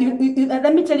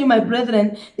 let me tell you, my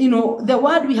brethren, the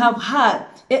word we have heard,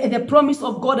 the promise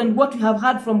of God and what we have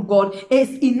heard from God is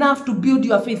enough to build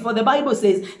your faith. For the Bible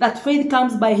says that faith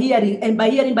comes by hearing, and by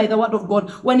hearing by the word of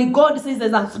God. When God says,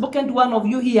 as I've spoken to one of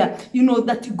you here,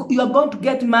 that you are going to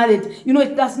get married.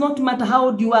 It does not matter how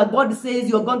old you are. God says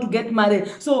you are going to get married.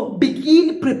 So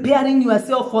begin preparing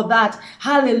yourself for that.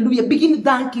 Hallelujah. Begin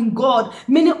thanking God.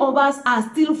 Many of us are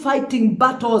still fighting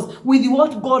battles with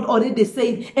what God already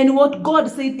said, and what God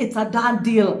said, it's a done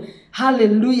deal.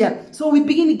 Hallelujah. So we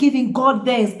begin giving God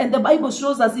thanks, and the Bible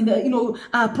shows us in the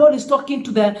Paul is talking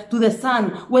to the Son,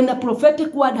 when the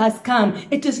prophetic word has come,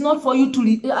 it is not for you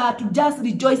to just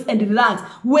rejoice and relax.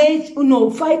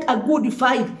 Fight a good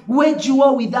fight. Wage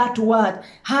war with that word.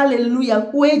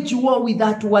 Hallelujah. Wage war with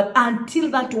that word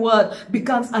until that word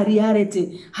becomes a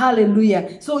reality.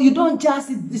 Hallelujah. So you don't just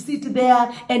sit there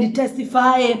and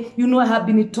testify. I have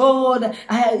been told.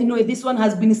 This one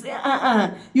has been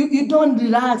said. You don't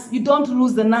relax. You don't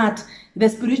lose the nut, the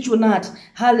spiritual nut.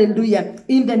 Hallelujah.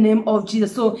 In the name of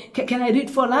Jesus. So can I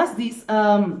read for us this?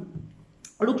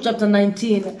 Luke chapter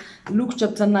 19. Luke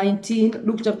chapter 19.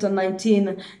 Luke chapter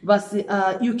 19. Verse.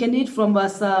 You can read from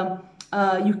verse.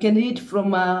 You can read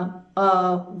from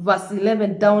verse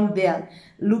 11 down there.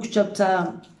 Luke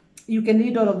chapter. You can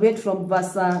read all of it from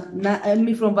verse.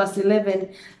 From verse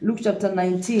 11. Luke chapter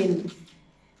 19.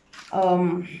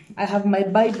 I have my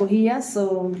Bible here,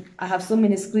 so I have so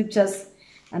many scriptures,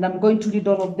 and I'm going to read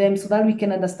all of them so that we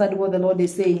can understand what the Lord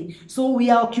is saying. So we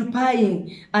are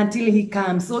occupying until he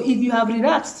comes. So if you have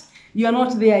relaxed, you are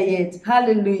not there yet.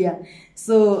 Hallelujah.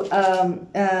 So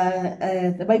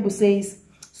the Bible says,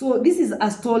 so this is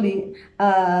a story.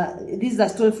 This is a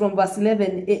story from verse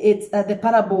 11. It's the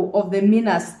parable of the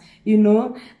minas.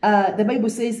 The Bible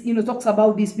says, talks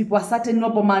about these people. A certain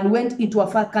nobleman went into a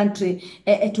far country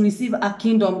to receive a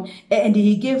kingdom, and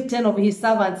he gave 10 of his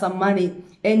servants some money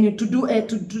and to do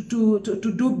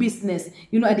business.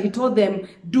 And he told them,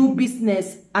 do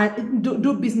business and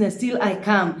do business till I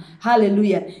come.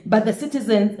 Hallelujah. But the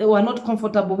citizens were not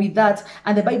comfortable with that,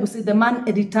 and the Bible says the man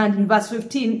returned in verse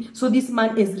 15. So this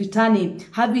man is returning,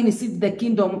 having received the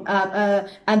kingdom,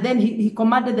 and then he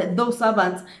commanded those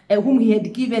servants whom he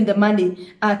had given the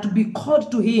money to be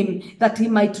called to him, that he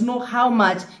might know how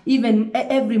much even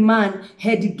every man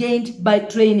had gained by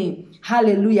training.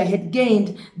 Hallelujah. Had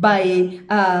gained by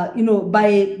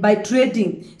by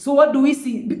trading. So what do we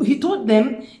see? He told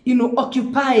them,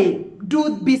 occupy,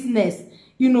 do business.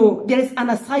 There is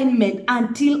an assignment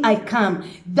until I come.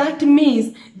 That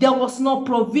means there was no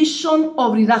provision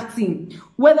of relaxing.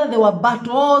 Whether there were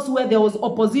battles, where there was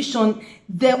opposition,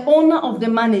 the owner of the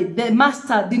money, the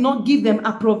master, did not give them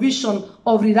a provision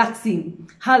of relaxing.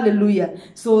 Hallelujah.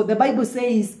 So the Bible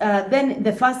says, then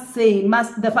the first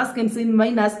came saying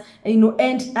minus,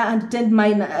 and 10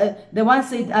 minus. The one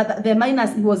said the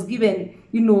minus he was given,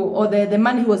 or the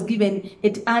money he was given,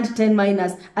 it earned 10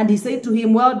 minus. And he said to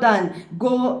him, well done,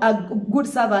 go, a good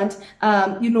servant,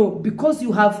 because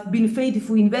you have been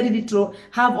faithful in very little,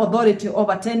 have authority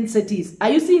over 10 cities.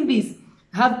 Are you seeing this?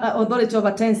 Have authority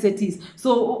over 10 cities.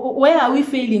 So where are we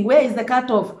failing? Where is the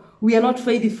cutoff? We are not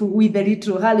faithful with the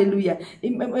little. Hallelujah.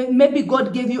 Maybe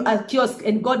God gave you a kiosk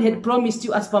and God had promised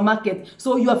you a supermarket.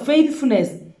 So your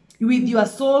faithfulness with your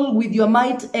soul, with your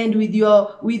might, and with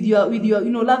your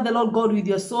love the Lord God with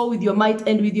your soul, with your might,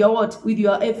 and with your what? With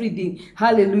your everything.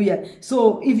 Hallelujah.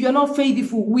 So if you're not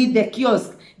faithful with the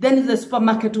kiosk, then the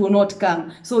supermarket will not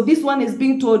come. So this one is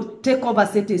being told, take over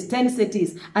cities, 10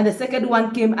 cities. And the second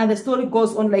one came, and the story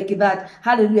goes on like that.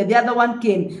 Hallelujah. The other one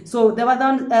came. So the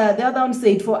other one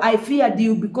said, for I feared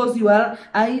you because you are,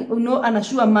 an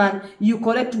assured man, you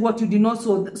correct what you did not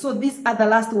sow. So this other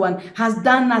last one has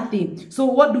done nothing. So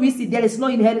what do we see? There is no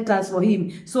inheritance for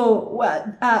him. So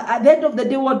at the end of the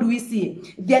day, what do we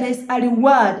see? There is a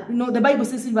reward. The Bible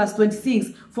says in verse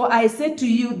 26, for I say to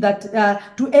you that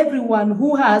to everyone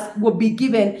who has will be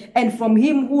given, and from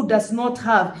him who does not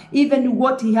have, even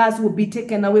what he has will be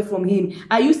taken away from him.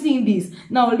 Are you seeing this?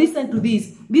 Now listen to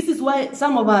this. This is why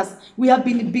some of us, we have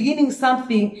been beginning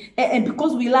something, and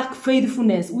because we lack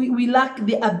faithfulness, we lack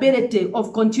the ability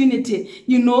of continuity,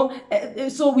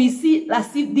 so we see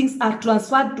as if things are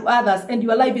transferred to others and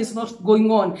your life is not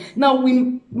going on. Now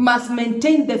we must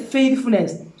maintain the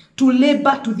faithfulness to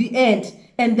labor to the end.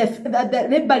 And the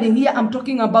laboring here, I'm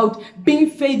talking about being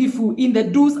faithful in the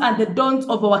do's and the don'ts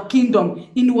of our kingdom,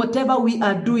 in whatever we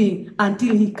are doing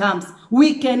until he comes.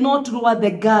 We cannot lower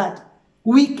the guard.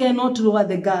 We cannot lower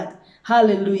the guard.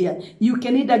 Hallelujah. You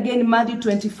can read again Matthew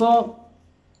 24.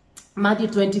 Matthew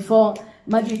 24.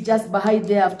 Matthew just behind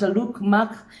there after Luke,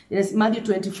 Mark. Yes, Matthew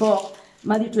 24.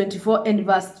 Matthew 24 and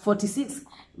verse 46.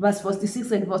 Verse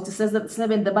 46 and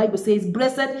 47, the Bible says,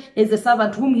 blessed is the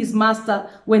servant whom his master,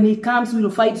 when he comes, will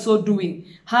find so doing.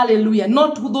 Hallelujah.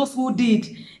 Not those who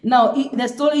did. Now, the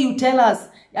story you tell us,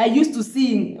 I used to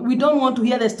sing. We don't want to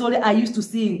hear the story I used to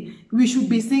sing. We should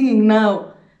be singing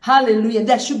now. Hallelujah.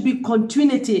 There should be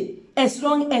continuity. As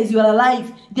long as you are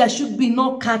alive, there should be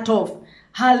no cut off.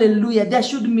 Hallelujah. There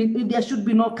should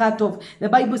be no cut off. The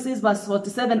Bible says, verse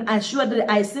 47, assuredly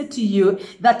I say to you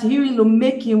that he will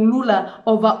make him ruler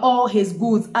over all his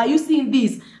goods. Are you seeing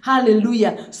this?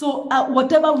 Hallelujah. So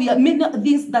whatever many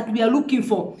things that we are looking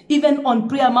for, even on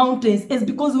prayer mountains, is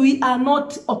because we are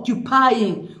not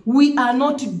occupying. We are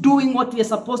not doing what we are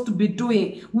supposed to be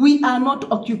doing. We are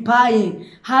not occupying.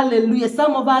 Hallelujah.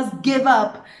 Some of us gave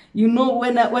up.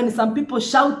 When some people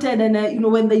shouted and,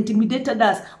 when they intimidated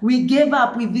us, we gave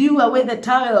up. We threw away the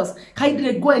towels.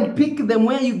 Kindly go and pick them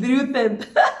where you threw them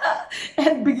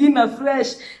and begin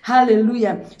afresh.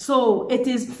 Hallelujah. So it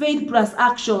is faith plus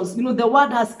actions. The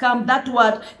word has come. That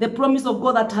word, the promise of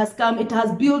God that has come, it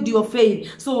has built your faith.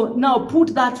 So now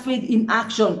put that faith in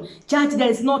action. Church, there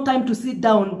is no time to sit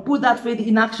down. Put that faith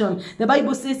in action. The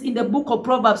Bible says in the book of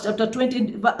Proverbs, chapter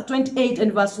 28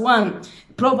 and verse 1,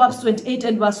 Proverbs 28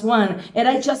 and verse 1, a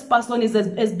righteous person is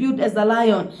as built as a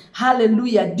lion.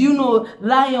 Hallelujah. Do you know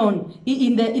lion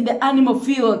in the animal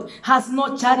field has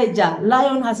no challenger?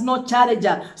 Lion has no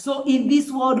challenger. So in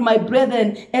this world, my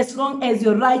brethren, as long as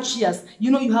you're righteous,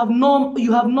 you have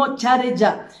no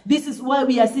challenger. This is why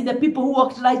we are seeing the people who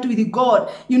walked right with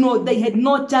God. They had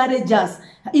no challengers.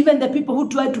 Even the people who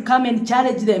tried to come and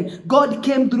challenge them, God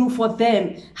came through for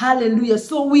them. Hallelujah.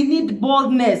 So we need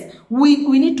boldness. We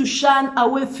need to shun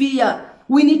away fear.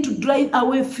 We need to drive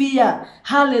away fear.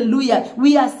 Hallelujah.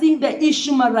 We are seeing the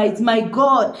Ishmaelites, my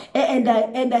God, and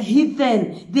the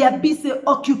heathen. They are busy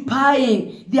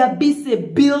occupying. They are busy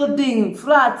building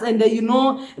flats and,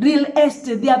 real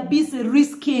estate. They are busy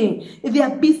risking. They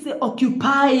are busy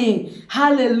occupying.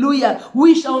 Hallelujah.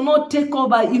 We shall not take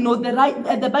over.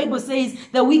 The Bible says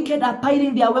the wicked are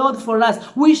piling their wealth for us.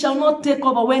 We shall not take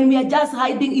over when we are just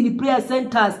hiding in prayer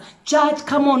centers. Church,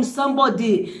 come on,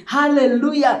 somebody.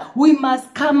 Hallelujah. We must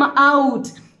come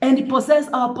out and possess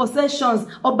our possessions.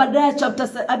 Obadiah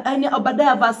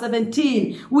verse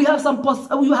 17. We have some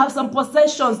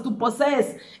possessions to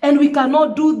possess, and we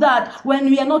cannot do that when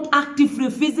we are not actively,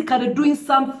 physically doing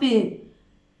something.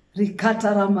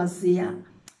 Rikata Ramazia.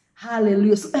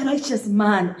 Hallelujah. So a righteous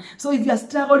man. So if you are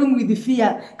struggling with the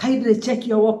fear, kindly check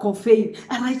your walk of faith.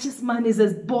 A righteous man is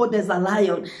as bold as a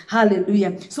lion.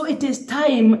 Hallelujah. So it is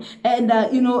time, and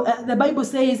the Bible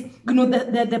says,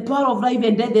 the power of life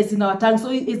and death is in our tongue. So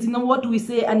it's in what we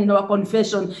say and in our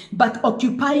confession. But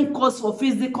occupying calls for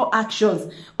physical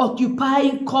actions.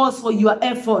 Occupying calls for your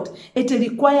effort. It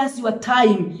requires your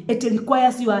time. It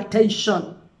requires your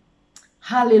attention.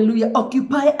 Hallelujah.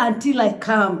 Occupy until I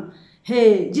come.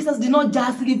 Hey, Jesus did not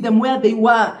just leave them where they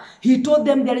were. He told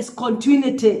them there is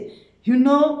continuity.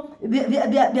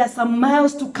 There are some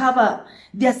miles to cover.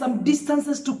 There are some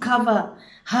distances to cover.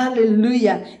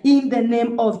 Hallelujah. In the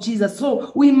name of Jesus.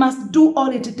 So we must do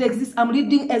all it takes. This I'm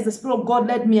reading as the Spirit of God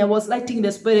led me. I was writing in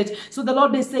the Spirit. So the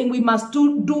Lord is saying we must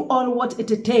do all what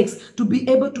it takes to be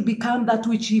able to become that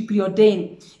which He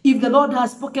preordained. If the Lord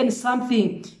has spoken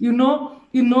something,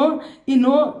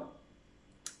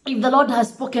 If the Lord has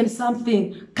spoken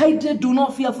something, kindly do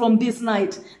not fear from this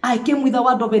night. I came with a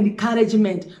word of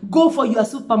encouragement. Go for your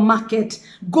supermarket.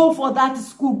 Go for that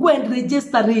school. Go and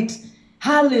register it.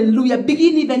 Hallelujah.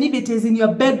 Begin even if it is in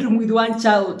your bedroom with one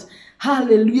child.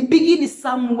 Hallelujah. Begin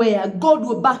somewhere. God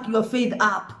will back your faith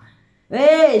up.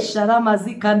 Hey,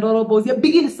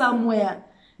 begin somewhere.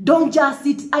 Don't just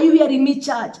sit. Are you hearing me,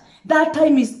 church? That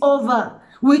time is over.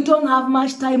 We don't have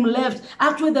much time left.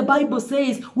 Actually, the Bible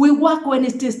says we work when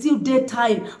it is still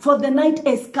daytime, for the night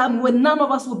is come when none of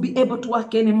us will be able to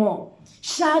work anymore.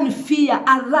 Shun fear,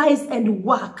 arise and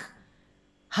work.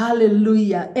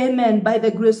 Hallelujah. Amen. By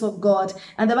the grace of God.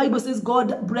 And the Bible says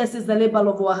God blesses the labor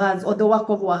of our hands, or the work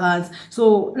of our hands.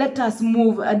 So let us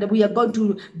move, and we are going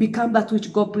to become that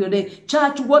which God created.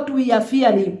 Church, what we are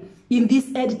fearing in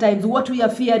these end times, what we are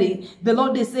fearing, the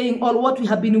Lord is saying, or what we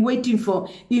have been waiting for,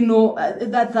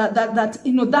 that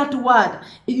word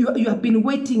you have been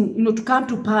waiting, to come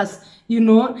to pass,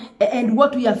 and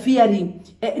what we are fearing,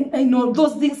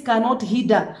 those things cannot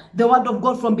hinder the word of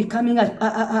God from becoming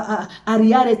a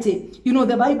reality.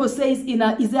 The Bible says in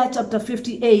Isaiah chapter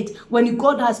 58, when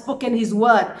God has spoken his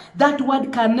word, that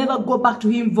word can never go back to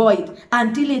him void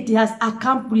until it has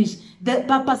accomplished the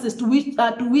purposes to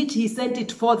which he sent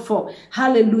it forth for.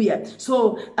 Hallelujah.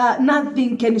 So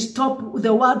nothing can stop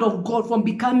the word of God from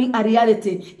becoming a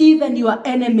reality. Even your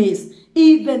enemies,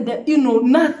 even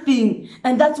nothing.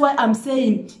 And that's why I'm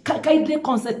saying, kindly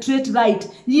concentrate right.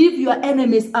 Leave your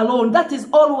enemies alone. That is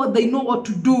all what they know what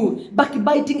to do.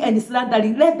 Backbiting and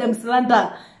slandering. Let them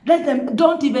slander. Let them,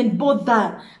 don't even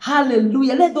bother.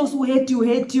 Hallelujah. Let those who hate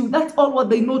you. That's all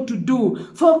what they know to do.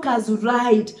 Focus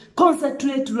right.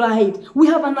 Concentrate right. We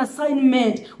have an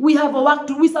assignment. We have a work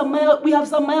to, we have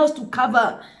some miles to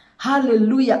cover.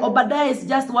 Hallelujah. Obadiah is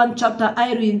just one chapter,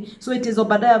 Irene. So it is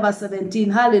Obadiah verse 17.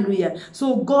 Hallelujah.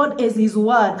 So God is his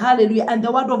word. Hallelujah. And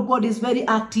the word of God is very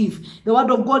active. The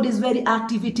word of God is very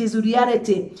active. It is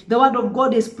reality. The word of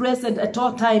God is present at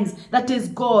all times. That is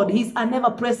God. He's a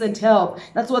never-present help.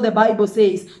 That's what the Bible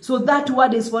says. So that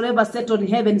word is forever set on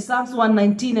heaven. Psalms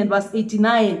 119 and verse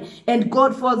 89. And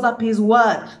God follows up his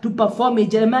word to perform it.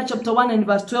 Jeremiah chapter 1 and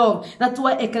verse 12. That's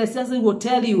why Ecclesiastes will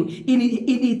tell you in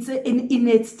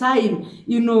its time,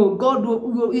 God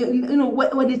will,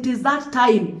 when it is that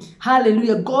time,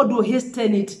 hallelujah, God will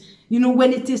hasten it.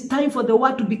 When it is time for the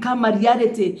word to become a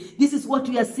reality, this is what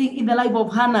we are seeing in the life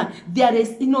of Hannah. There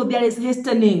is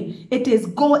hastening. It is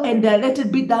go and let it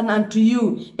be done unto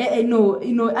you.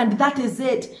 And that is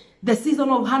it. The season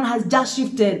of Hannah has just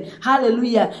shifted.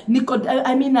 Hallelujah.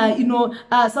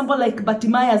 Somebody like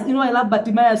Bartimaeus. I love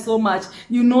Bartimaeus so much.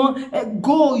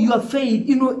 Go your faith.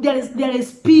 There is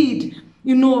speed.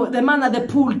 The man at the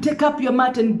pool, take up your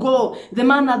mat and go. The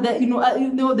man at the,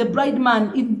 the bright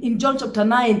man in John chapter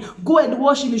 9, go and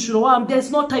wash in Siloam. There's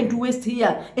no time to waste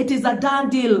here. It is a done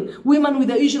deal. Women with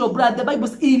the issue of blood, the Bible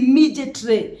says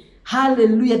immediately.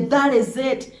 Hallelujah. That is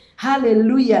it.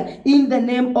 Hallelujah. In the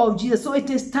name of Jesus. So it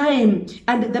is time.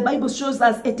 And the Bible shows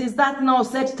us it is that now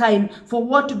set time for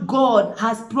what God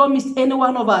has promised any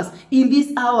one of us in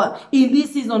this hour, in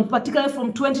this season, particularly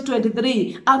from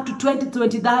 2023 up to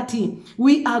 2030.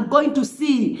 We are going to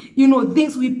see,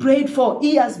 things we prayed for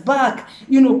years back,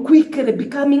 quickly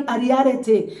becoming a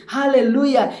reality.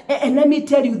 Hallelujah. And let me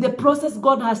tell you, the process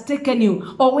God has taken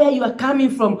you, or where you are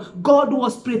coming from, God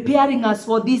was preparing us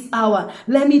for this hour.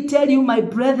 Let me tell you, my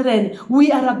brethren,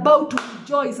 we are about to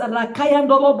rejoice.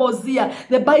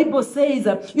 The Bible says,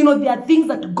 there are things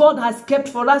that God has kept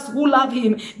for us who love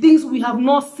him, things we have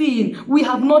not seen, we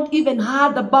have not even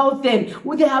heard about them,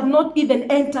 they have not even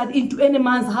entered into any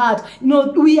man's heart.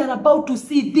 We are about to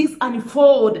see things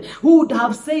unfold. Who would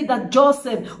have said that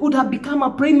Joseph would have become a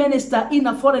prime minister in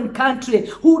a foreign country?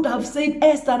 Who would have said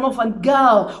Esther, an orphan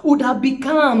girl, would have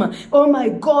become, oh my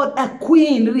God, a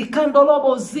queen, in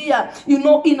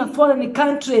a foreign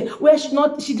country where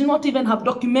she did not even have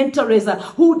documentaries?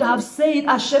 Who would have said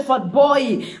a shepherd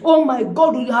boy, oh my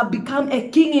God, would have become a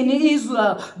king in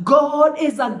Israel? God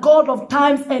is a God of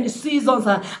times and seasons.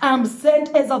 I am sent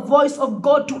as a voice of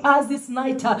God to us this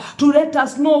night to let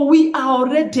us know we are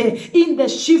already in the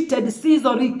shifted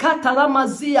season.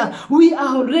 We are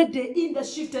already in the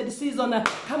shifted season.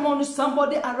 Come on,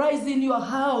 somebody, arise in your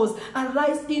house,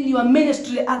 arise in your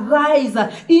ministry, arise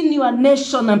in your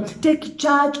nation. Take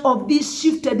charge of this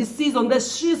shift shifted season. The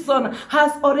season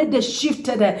has already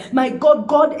shifted. My God,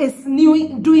 God is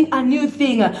doing a new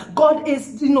thing. God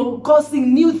is,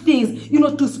 causing new things,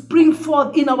 to spring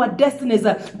forth in our destinies.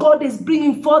 God is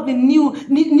bringing forth the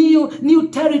new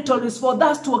territories for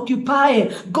us to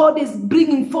occupy. God is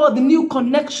bringing forth new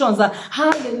connections.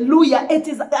 Hallelujah. It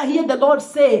is, I hear the Lord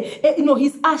say,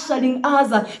 He's ushering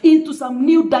us into some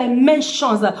new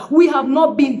dimensions. We have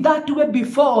not been that way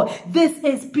before. This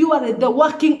is purely the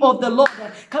working of the Lord.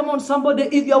 Come on, somebody,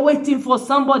 if you're waiting for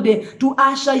somebody to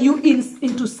usher you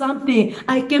into something,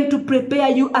 I came to prepare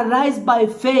you. Arise by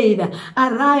faith.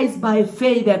 Arise by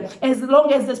faith. As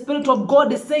long as the Spirit of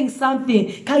God is saying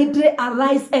something, kindly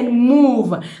arise and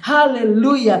move.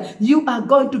 Hallelujah. You are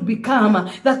going to become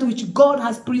that which God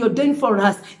has preordained for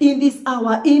us in this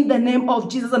hour, in the name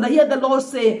of Jesus. And I hear the Lord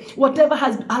say, whatever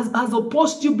has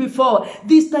opposed you before,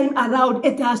 this time around,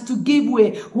 it has to give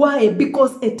way. Why?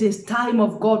 Because it is time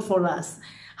of God for us.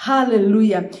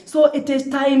 Hallelujah. So it is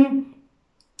time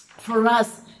for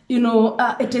us,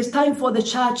 it is time for the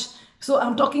church. So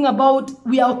I'm talking about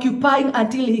we are occupying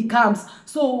until he comes.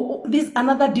 So this is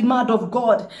another demand of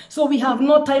God. So we have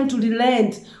no time to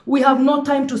relent. We have no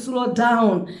time to slow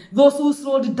down. Those who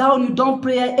slowed down, you don't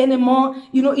pray anymore.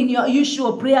 In your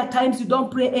usual prayer times, you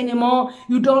don't pray anymore.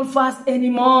 You don't fast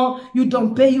anymore. You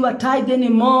don't pay your tithe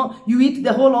anymore. You eat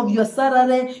the whole of your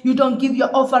salary. You don't give your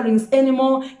offerings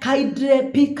anymore. Kindly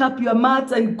pick up your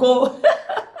mats and go.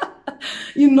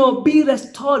 Be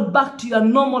restored back to your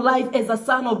normal life as a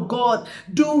son of God.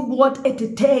 Do what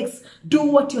it takes. Do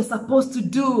what you're supposed to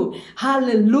do.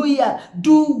 Hallelujah.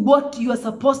 Do what you are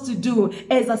supposed to do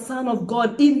as a son of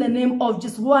God in the name of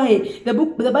Jesus. Why?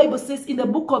 The Bible says in the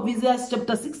book of Isaiah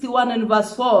chapter 61 and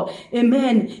verse 4,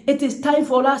 amen, it is time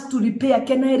for us to repair.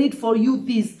 Can I read for you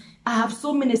this? I have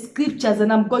so many scriptures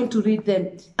and I'm going to read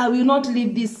them. I will not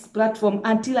leave this platform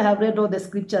until I have read all the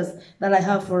scriptures that I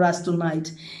have for us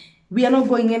tonight. We are not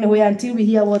going anywhere until we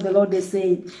hear what the Lord is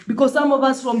saying. Because some of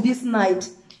us from this night,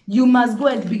 you must go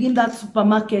and begin that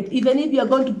supermarket. Even if you are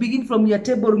going to begin from your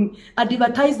table room,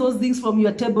 advertise those things from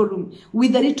your table room.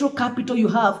 With the little capital you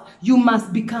have, you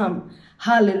must become.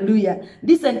 Hallelujah.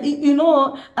 Listen,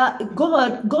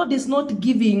 God is not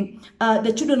giving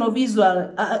the children of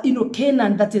Israel,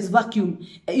 Canaan that is vacuum,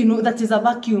 that is a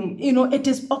vacuum. It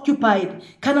is occupied.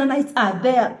 Canaanites are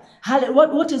there.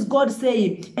 What is God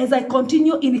saying? As I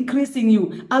continue increasing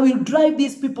you, I will drive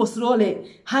these people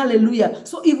slowly. Hallelujah.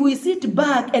 So if we sit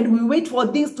back and we wait for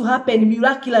things to happen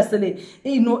miraculously,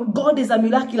 God is a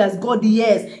miraculous God,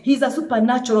 yes. He's a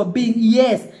supernatural being,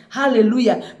 yes.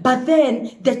 Hallelujah. But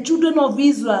then the children of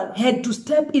Israel had to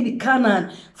step in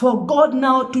Canaan for God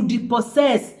now to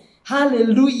depossess,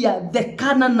 hallelujah, the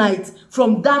Canaanites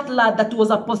from that land that was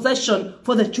a possession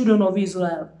for the children of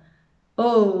Israel.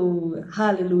 Oh,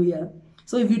 hallelujah.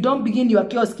 So if you don't begin your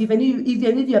kiosk, even if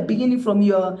you are beginning from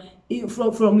your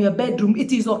bedroom,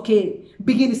 it is okay.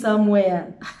 Begin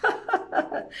somewhere.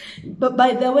 But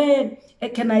by the way,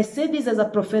 can I say this as a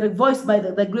prophetic voice by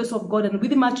the grace of God and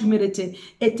with much humility?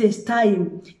 It is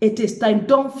time. It is time.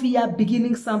 Don't fear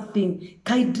beginning something.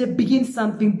 Kindly begin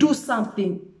something. Do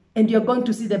something. And you're going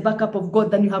to see the backup of God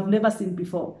that you have never seen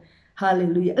before.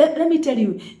 Hallelujah. Let me tell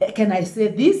you, can I say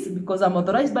this? Because I'm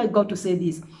authorized by God to say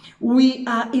this. We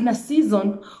are in a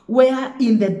season where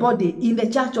in the body, in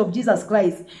the church of Jesus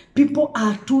Christ, people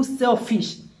are too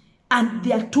selfish and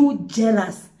they are too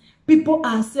jealous. People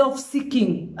are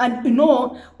self-seeking. And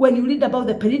when you read about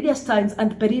the perilous times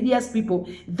and perilous people,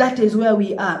 that is where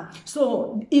we are.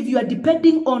 So if you are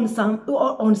depending on some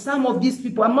of these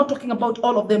people, I'm not talking about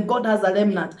all of them, God has a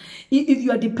remnant. If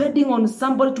you are depending on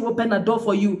somebody to open a door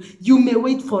for you, you may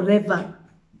wait forever.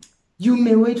 You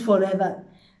may wait forever.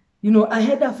 I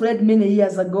had a friend many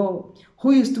years ago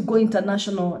who used to go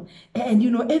international.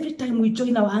 And, every time we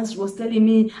joined our hands, she was telling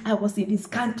me, I was in this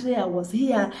country, I was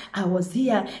here.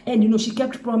 And, she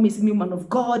kept promising me, man of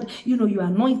God, you are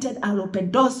anointed, I'll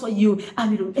open doors for you. I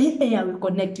will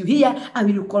connect you here. I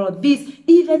will call this.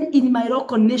 Even in my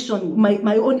local nation,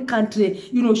 my own country,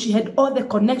 she had all the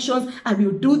connections. I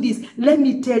will do this. Let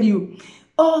me tell you,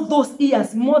 all those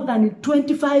years, more than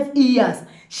 25 years,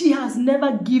 she has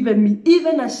never given me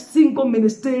even a single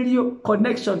ministerial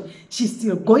connection. She's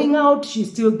still going out, she's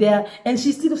still there, and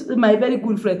she's still my very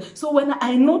good friend. So when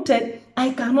I noted,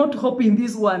 I cannot hope in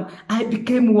this one, I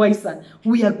became wiser.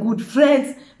 We are good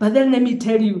friends, but then let me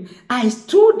tell you, I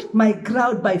stood my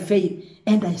ground by faith,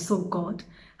 and I saw God.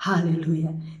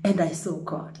 Hallelujah. And I saw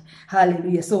God.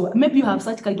 Hallelujah. So maybe you have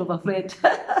such kind of a friend.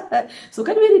 So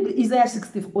can we read Isaiah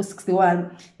 60 or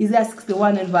 61? Isaiah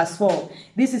 61 and verse 4.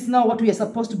 This is now what we are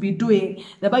supposed to be doing.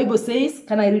 The Bible says,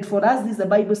 can I read for us? This the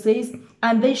Bible says,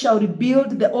 and they shall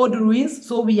rebuild the old ruins.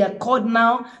 So we are called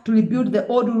now to rebuild the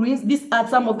old ruins. These are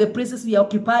some of the places we are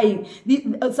occupying.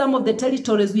 Some of the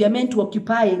territories we are meant to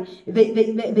occupy.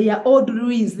 They are old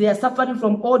ruins. They are suffering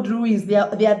from old ruins. They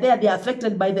are there. They are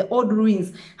affected by the old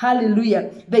ruins.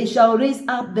 Hallelujah. They shall raise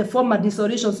up the former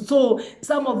desolations. So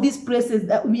some of these places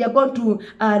that we are going to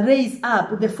raise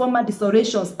up the former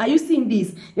desolations. Are you seeing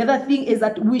this? The other thing is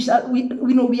that we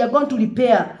are going to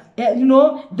repair.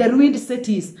 The ruined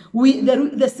cities.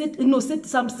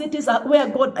 Some cities are where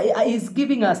God is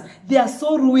giving us. They are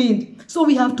so ruined. So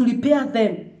we have to repair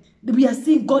them. We are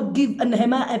seeing God give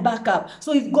Nehemiah a backup.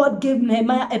 So if God gave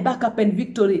Nehemiah a backup and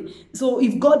victory, so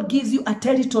if God gives you a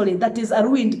territory that is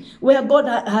ruined, where God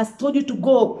has told you to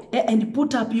go and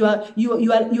put up your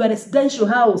residential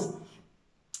house,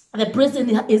 the place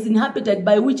is inhabited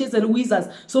by witches and wizards.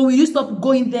 So will you stop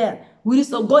going there?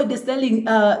 God is telling,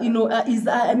 Isaac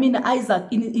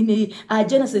in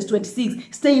Genesis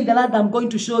 26, stay in the land I'm going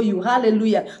to show you.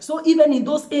 Hallelujah. So even in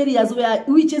those areas where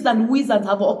witches and wizards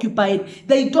have occupied,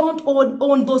 they don't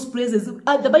own those places.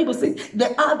 The Bible says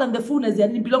the earth and the fullness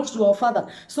it belongs to our Father.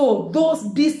 So those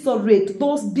desolate,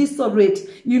 those ruined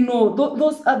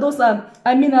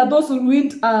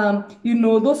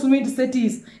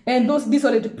cities and those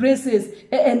desolate places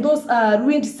and those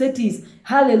ruined cities.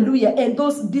 Hallelujah. And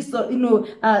those,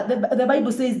 the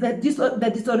Bible says that the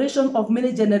desolation of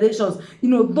many generations,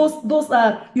 those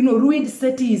ruined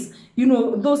cities,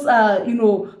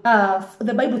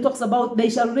 the Bible talks about they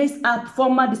shall raise up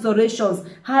former desolations.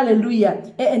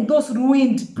 Hallelujah. And those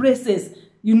ruined places,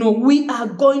 we are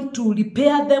going to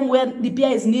repair them where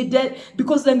repair is needed,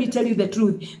 because let me tell you the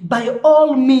truth, by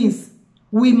all means,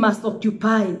 we must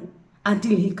occupy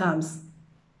until he comes.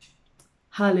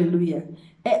 Hallelujah.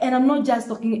 And I'm not just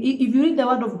talking, if you read the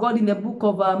word of God in the book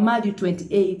of Matthew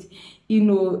 28,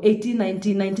 18,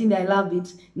 19, I love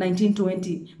it, 19,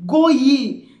 20. Go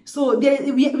ye. So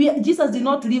Jesus did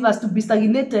not leave us to be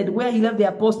stagnated where he left the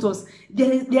apostles.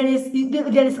 There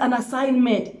is an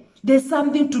assignment. There's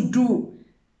something to do.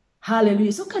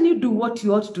 Hallelujah. So can you do what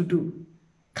you ought to do?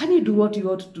 Can you do what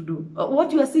you ought to do?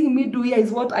 What you are seeing me do here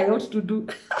is what I ought to do.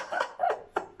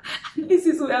 This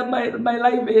is where my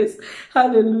life is.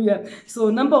 Hallelujah. So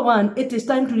number one, it is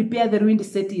time to repair the ruined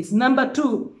cities. Number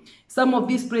two, some of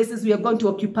these places we are going to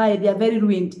occupy, they are very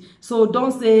ruined. So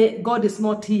don't say God is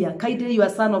not here. Kaide, you are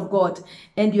son of God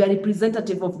and you are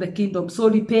representative of the kingdom. So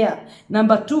repair.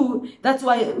 Number two, that's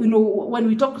why, when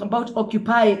we talk about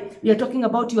occupy, we are talking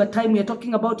about your time, we are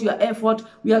talking about your effort,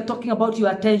 we are talking about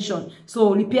your attention.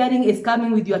 So repairing is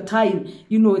coming with your time.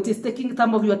 It is taking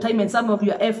some of your time and some of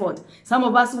your effort. Some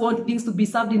of us want things to be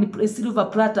served in a silver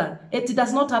platter. It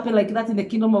does not happen like that in the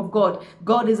kingdom of God.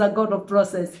 God is a God of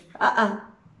process.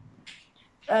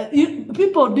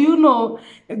 People, do you know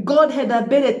God had the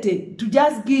ability to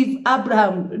just give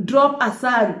Abraham, drop a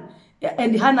son,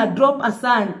 and Hannah, drop a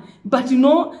son. But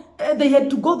they had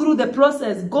to go through the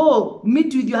process. Go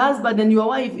meet with your husband and your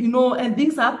wife, and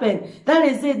things happen. That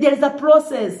is it. There is a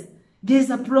process. There is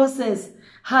a process.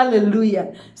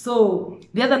 Hallelujah. So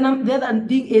the other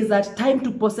thing is that time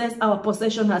to possess our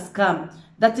possession has come.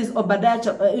 That is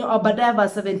Obadiah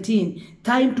verse 17.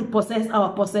 Time to possess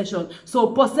our possession. So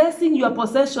possessing your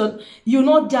possession, you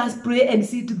not just pray and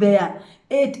sit there.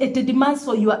 It demands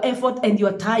for your effort and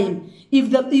your time.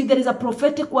 If there is a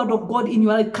prophetic word of God in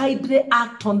your life, kindly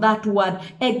act on that word.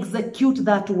 Execute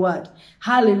that word.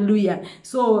 Hallelujah.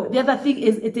 So the other thing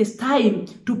is, it is time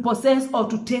to possess or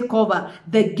to take over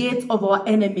the gates of our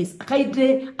enemies.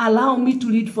 Kindly allow me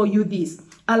to read for you this.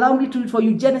 Allow me to read for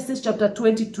you Genesis chapter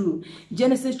 22.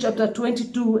 Genesis chapter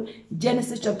 22,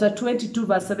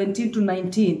 verse 17 to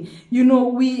 19.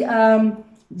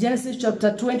 Genesis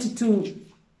chapter 22,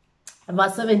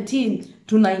 verse 17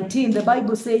 to 19, the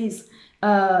Bible says,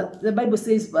 Bible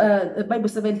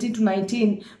 17 to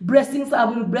 19, blessings I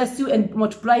will bless you, and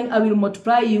multiplying I will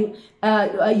multiply you,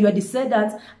 your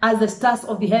descendants as the stars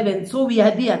of the heaven. So we are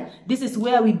there. This is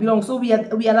where we belong. So we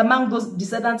are among those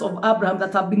descendants of Abraham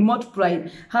that have been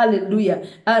multiplied. Hallelujah.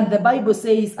 And the Bible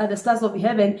says, as the stars of the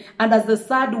heaven, and as the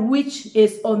sand which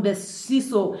is on the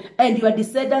seashore, and your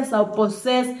descendants shall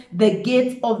possess the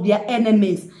gates of their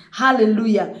enemies.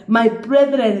 Hallelujah. My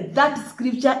brethren, that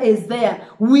scripture is there.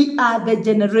 We are the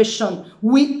generation.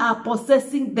 We are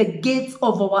possessing the gates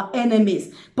of our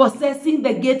enemies. Possessing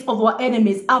the gates of our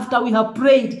enemies after we we have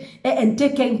prayed and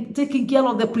taken care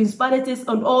of the principalities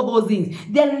and all those things,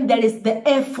 then there is the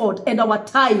effort and our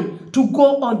time to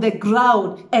go on the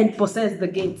ground and possess the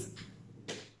gates.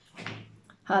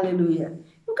 Hallelujah.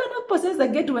 You cannot possess the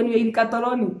gate when you're in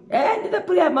Catalonia and the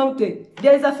prayer mountain.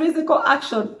 There is a physical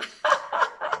action.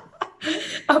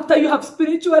 After you have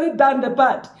spiritually done the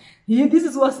part. This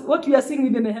is what we are seeing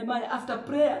with Nehemiah. After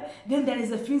prayer, then there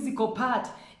is a physical part.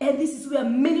 And this is where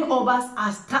many of us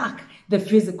are stuck, the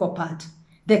physical part,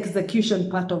 the execution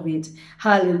part of it.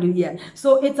 Hallelujah.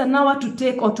 So it's an hour to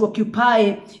take or to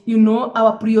occupy,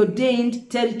 our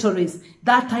preordained territories.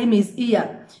 That time is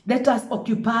here. Let us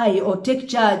occupy or take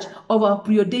charge of our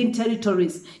preordained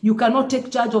territories. You cannot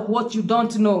take charge of what you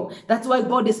don't know. That's why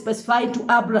God is specifying to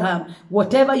Abraham,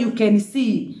 whatever you can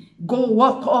see, go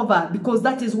walk over, because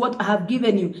that is what I have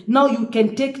given you. Now you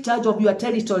can take charge of your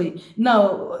territory.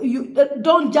 Now, you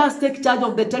don't just take charge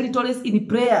of the territories in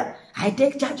prayer. I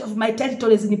take charge of my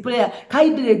territories in prayer.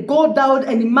 Kindly go down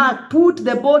and mark, put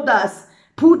the borders.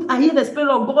 I hear the Spirit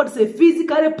of God say,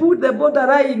 physically put the border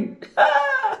line.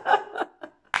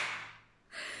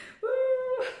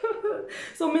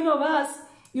 So many of us,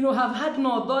 have had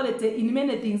no authority in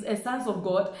many things as sons of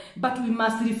God, but we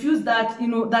must refuse that,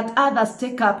 that others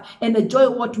take up and enjoy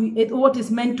what is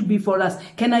meant to be for us.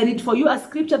 Can I read for you a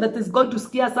scripture that is going to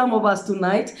scare some of us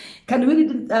tonight? Can we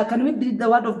read the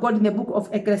word of God in the book of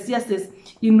Ecclesiastes?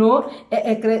 You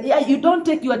don't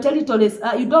take your territories,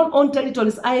 you don't own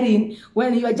territories, Irene,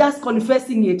 when you are just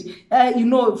confessing it.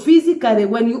 Physically,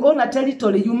 when you own a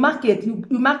territory, you mark it, you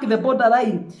mark the border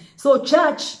line. So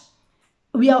church,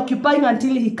 we are occupying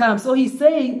until he comes. So he's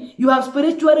saying, you have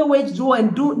spiritually waged war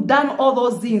and done all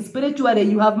those things. Spiritually,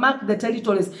 you have marked the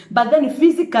territories. But then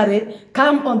physically,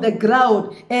 come on the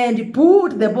ground and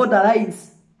put the border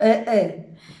lines.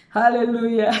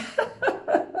 Hallelujah.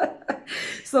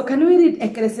 So can we read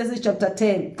Ecclesiastes chapter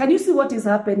 10? Can you see what is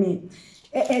happening?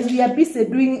 As we are busy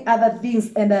doing other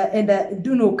things and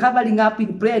covering up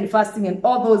in prayer and fasting and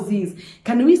all those things,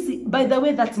 can we see? By the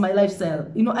way, that's my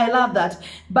lifestyle. I love that.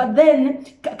 But then,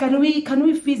 can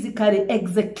we physically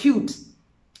execute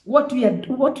what we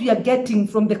are getting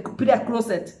from the prayer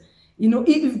closet?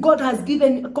 If God has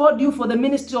called you for the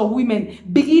ministry of women,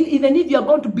 begin. Even if you are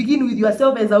going to begin with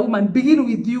yourself as a woman, begin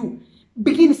with you.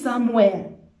 Begin somewhere.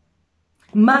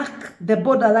 Mark the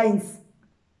borderlines.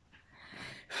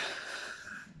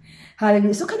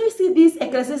 Hallelujah. So can we see this?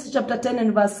 Ecclesiastes chapter 10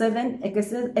 and verse 7.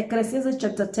 Ecclesiastes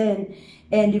chapter 10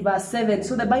 and verse 7.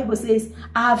 So the Bible says,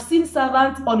 I have seen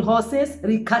servants on horses.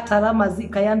 We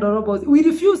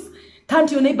refuse. Turn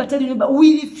to your neighbor, tell your neighbor,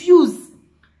 we refuse.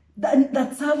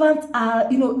 That servants are,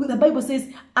 the Bible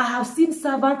says, I have seen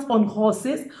servants on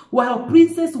horses while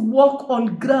princes walk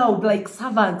on ground like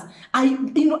servants. I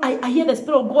hear the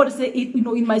Spirit of God say,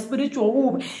 in my spiritual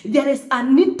womb, there is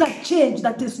an interchange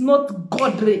that is not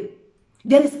godly.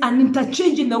 There is an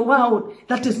interchange in the world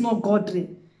that is not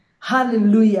godly.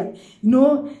 Hallelujah.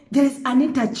 There is an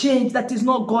interchange that is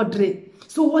not godly.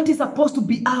 So what is supposed to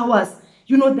be ours?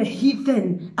 The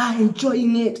heathen are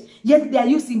enjoying it. Yet they are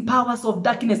using powers of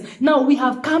darkness. Now we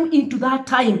have come into that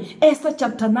time. Esther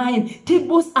chapter 9.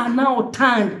 Tables are now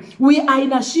turned. We are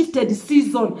in a shifted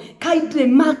season. Kindly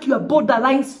mark your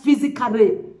borderlines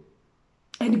physically.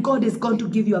 And God is going to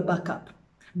give you a backup.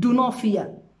 Do not fear.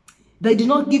 They did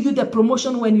not give you the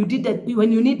promotion when you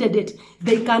needed it.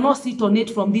 They cannot sit on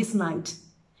it from this night.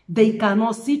 They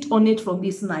cannot sit on it from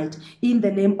this night. In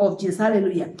the name of Jesus.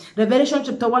 Hallelujah. Revelation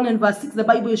chapter 1 and verse 6. The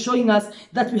Bible is showing us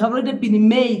that we have already been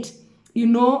made. We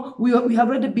have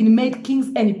already been made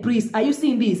kings and priests. Are you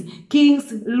seeing this?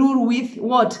 Kings rule with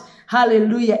what?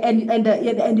 Hallelujah. And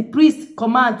the priest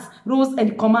commands, rules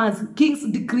and commands. Kings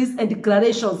decrees and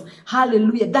declarations.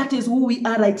 Hallelujah. That is who we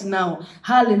are right now.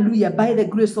 Hallelujah. By the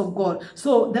grace of God.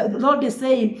 So the Lord is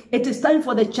saying it is time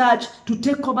for the church to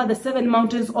take over the 7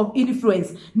 mountains of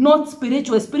influence. Not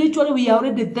spiritual. Spiritually, we are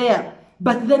already there.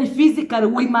 But then physically,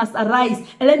 we must arise.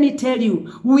 And let me tell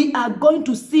you, we are going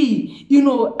to see,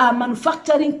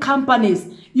 manufacturing companies,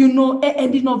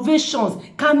 and innovations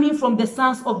coming from the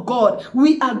sons of God.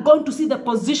 We are going to see the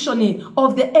positioning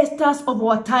of the Esthers of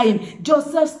our time,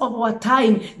 Josephs of our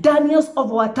time, Daniels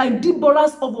of our time,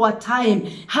 Deborahs of our time.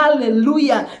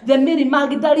 Hallelujah. The Mary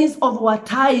Magdalenes of our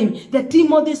time, the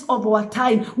Timothys of our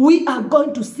time. We are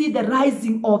going to see the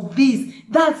rising of this.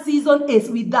 That season is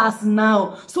with us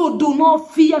now. So do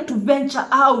not fear to venture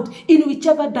out in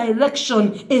whichever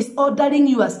direction is ordering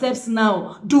your steps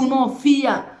now. Do not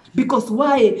fear. Because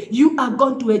why? You are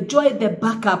going to enjoy the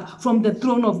backup from the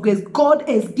throne of grace. God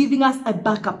is giving us a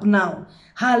backup now.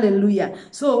 Hallelujah.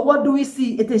 So what do we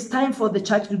see? It is time for the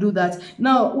church to do that.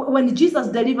 Now, when Jesus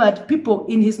delivered people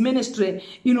in his ministry,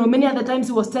 many other times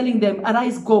he was telling them,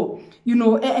 arise, go,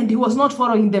 and he was not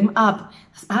following them up.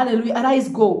 Hallelujah. Arise,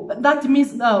 go. That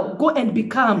means now, go and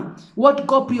become what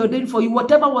God preordained for you.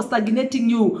 Whatever was stagnating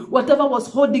you, whatever was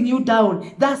holding you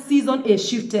down, that season is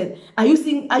shifted. Are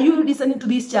you listening to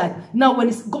this church? Now,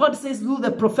 when God says through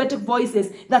the prophetic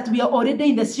voices that we are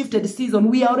already in the shifted season,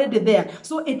 we are already there.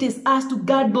 So it is us to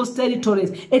guard those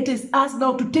territories. It is us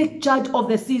now to take charge of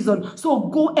the season. So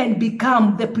go and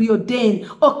become the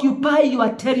preordained. Occupy your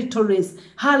territories.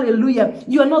 Hallelujah.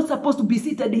 You are not supposed to be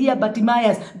seated here,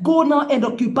 Bartimaeus. Go now and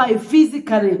occupy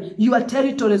physically your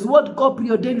territories, what God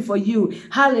preordained for you.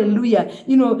 Hallelujah.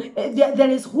 There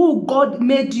is who God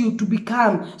made you to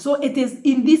become. So it is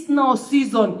in this now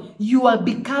season, you are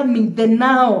becoming the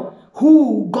now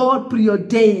who God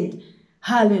preordained.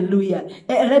 Hallelujah.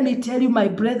 Let me tell you, my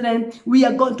brethren, we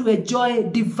are going to enjoy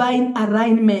divine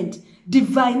alignment.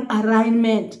 Divine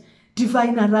alignment.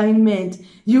 Divine alignment.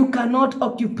 You cannot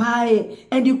occupy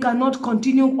and you cannot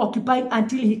continue occupying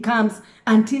until he comes,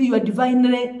 until you are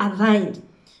divinely aligned.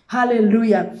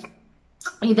 Hallelujah.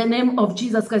 In the name of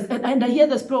Jesus Christ. And I hear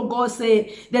the Spirit of God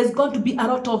say there's going to be a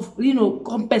lot of,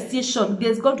 compensation.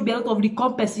 There's going to be a lot of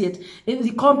recompense.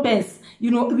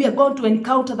 We are going to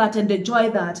encounter that and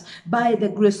enjoy that by the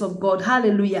grace of God.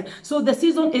 Hallelujah. So the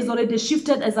season is already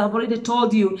shifted, as I've already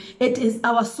told you. It is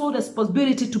our sole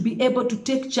responsibility to be able to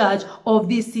take charge of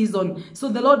this season. So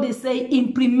the Lord is saying,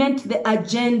 implement the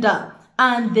agenda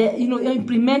and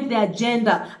implement the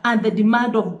agenda and the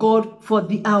demand of God for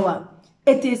the hour.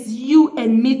 It is you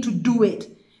and me to do it.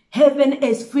 Heaven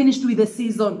is finished with the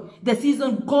season. The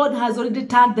season, God has already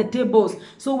turned the tables.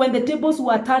 So when the tables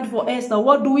were turned for Esther,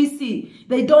 what do we see?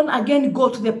 They don't again go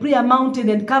to the prayer mountain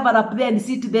and cover up there and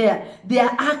sit there. They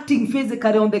are acting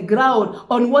physically on the ground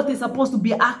on what is supposed to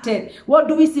be acted. What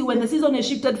do we see when the season is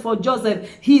shifted for Joseph?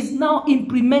 He is now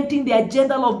implementing the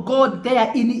agenda of God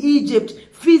there in Egypt.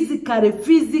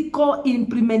 Physical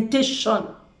implementation.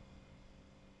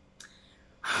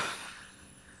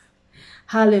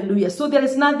 Hallelujah. So there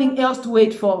is nothing else to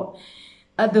wait for.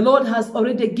 The Lord has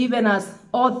already given us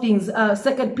all things.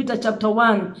 2 Peter chapter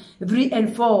 1, 3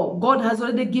 and 4. God has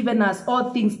already given us all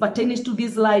things pertaining to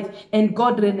this life and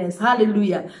godliness.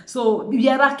 Hallelujah. So we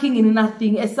are lacking in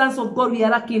nothing. As sons of God, we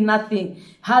are lacking in nothing.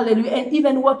 Hallelujah. And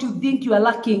even what you think you are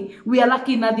lacking, we are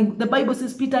lacking in nothing. The Bible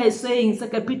says, Peter is saying,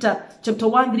 2 Peter chapter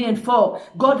 1, 3 and 4,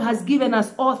 God has given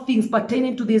us all things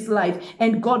pertaining to this life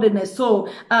and godliness. So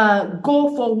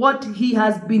go for what he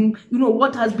has been,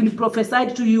 what has been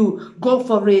prophesied to you. Go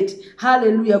for it.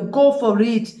 Hallelujah. Go for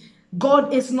it.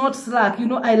 God is not slack.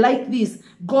 I like this.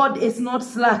 God is not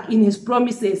slack in his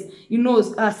promises.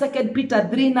 2 Peter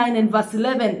 3, 9 and verse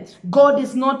 11. God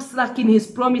is not slack in his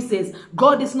promises.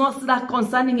 God is not slack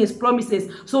concerning his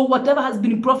promises. So whatever has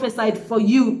been prophesied for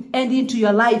you and into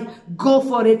your life, go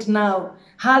for it now.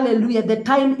 Hallelujah. The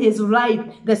time is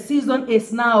ripe. The season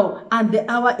is now. And the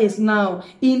hour is now.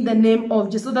 In the name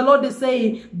of Jesus. So the Lord is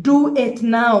saying, do it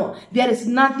now. There is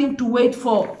nothing to wait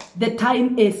for. The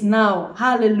time is now.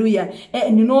 Hallelujah.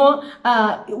 And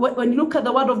when you look at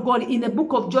the word of God in the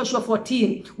book of Joshua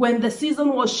 14, when the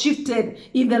season was shifted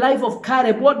in the life of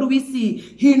Caleb, what do we see?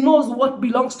 He knows what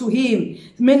belongs to him.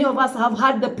 Many of us have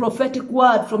heard the prophetic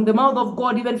word from the mouth of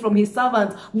God, even from his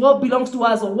servants, what belongs to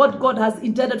us or what God has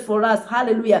intended for us.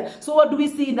 Hallelujah. So what do we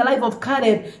see in the life of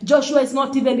Caleb? Joshua is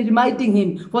not even reminding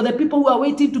him. For the people who are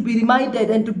waiting to be reminded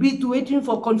and to waiting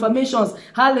for confirmations,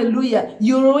 hallelujah,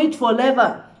 you wait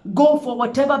forever. Go for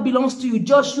whatever belongs to you.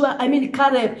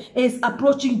 Caleb is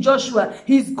approaching Joshua.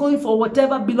 He's going for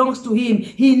whatever belongs to him.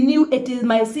 He knew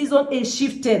my season is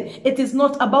shifted. It is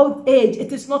not about age.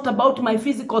 It is not about my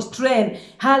physical strength.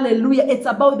 Hallelujah. It's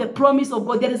about the promise of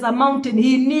God. There is a mountain.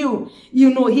 He knew,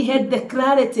 he had the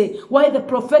clarity. Why the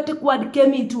prophetic word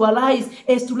came into our lives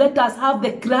is to let us have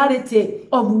the clarity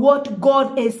of what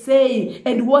God is saying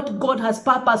and what God has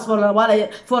purposed for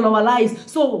our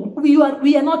lives. So we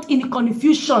are not in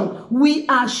confusion. We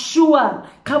are sure.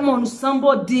 Come on,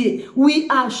 somebody. We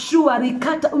are sure.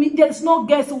 There's no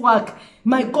guesswork.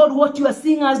 My God, what you are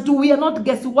seeing us do, we are not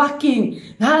guessworking.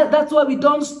 That's why we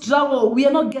don't struggle. We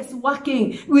are not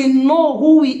guessworking. We know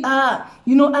who we are.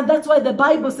 And that's why the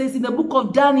Bible says in the book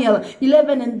of Daniel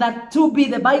 11 and that 2b,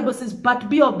 the Bible says, part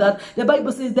B of that, the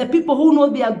Bible says the people who know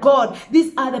their God,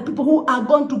 these are the people who are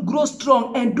going to grow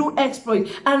strong and do exploit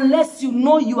unless you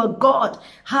know you are God.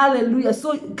 Hallelujah.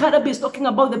 So Caleb is talking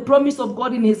about the promise of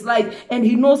God in his life, and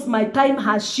he knows my time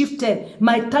has shifted.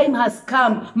 My time has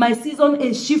come. My season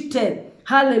is shifted.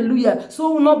 Hallelujah.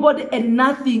 So nobody and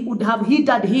nothing would have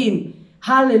hindered him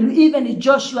Hallelujah. Even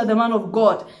Joshua, the man of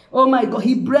God, oh my God,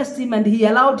 he blessed him and he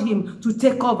allowed him to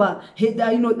take over. He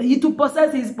to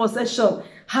possess his possession.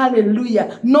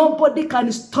 Hallelujah. Nobody can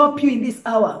stop you in this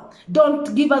hour.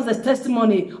 Don't give us a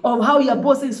testimony of how your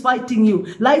boss is fighting you.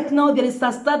 Right now, there is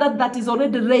a standard that is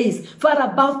already raised far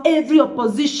above every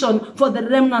opposition for the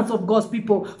remnants of God's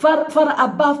people. Far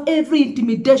above every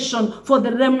intimidation for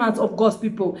the remnants of God's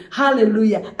people.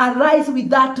 Hallelujah. Arise with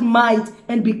that might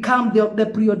and become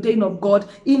the preordained of God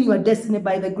in your destiny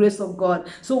by the grace of God.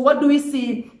 So what do we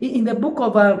see in the book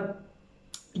of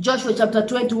Joshua chapter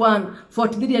 21,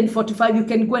 43 and 45, you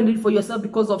can go and read for yourself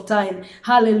because of time.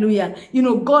 Hallelujah.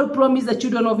 God promised the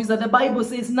children of Israel. The Bible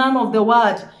says none of the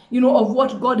word, of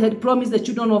what God had promised the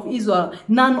children of Israel,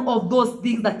 none of those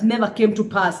things that never came to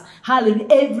pass. Hallelujah.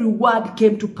 Every word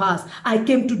came to pass. I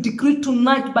came to decree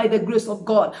tonight by the grace of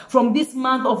God, from this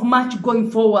month of March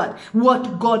going forward,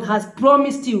 what God has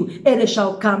promised you, it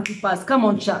shall come to pass. Come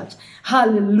on, church.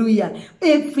 Hallelujah.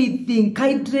 Everything,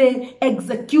 Kaidre,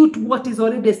 execute what is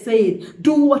already said.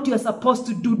 Do what you are supposed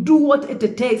to do. Do what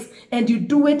it takes. And you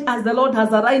do it as the Lord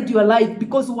has arranged your life.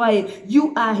 Because why?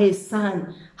 You are his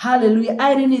son. Hallelujah.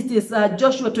 I read this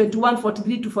Joshua 21,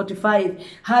 43 to 45.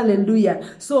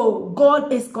 Hallelujah. So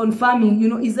God is confirming,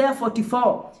 Isaiah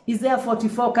 44. Isaiah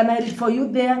 44. Can I read for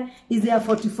you there? Isaiah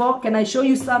 44. Can I show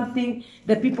you something?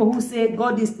 The people who say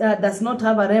God does not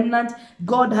have a remnant.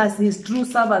 God has his true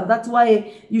servant. That's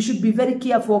why you should be very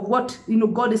careful of what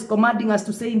God is commanding us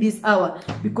to say in this hour.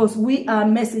 Because we are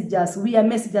messengers. We are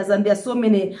messengers, and there are so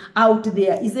many out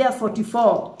there. Isaiah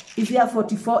 44. Isaiah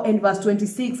 44 and verse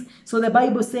 26. So the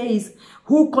Bible says,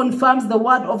 who confirms the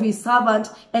word of his servant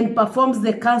and performs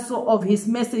the counsel of his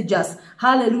messengers.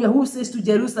 Hallelujah. Who says to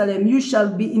Jerusalem, you shall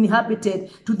be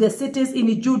inhabited. To the cities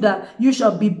in Judah, you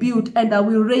shall be built, and I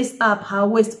will raise up her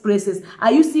waste places.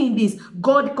 Are you seeing this?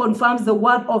 God confirms the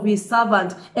word of his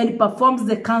servant and performs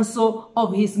the counsel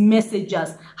of his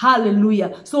messengers.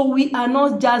 Hallelujah. So we are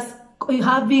not just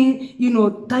having,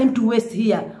 time to waste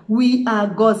here. We are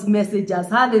God's messengers.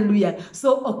 Hallelujah.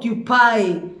 So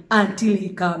occupy until he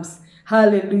comes.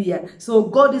 Hallelujah. So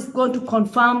God is going to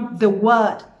confirm the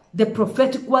word, the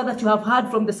prophetic word that you have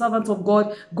heard from the servants of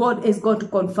God. God is going to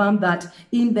confirm that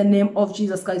in the name of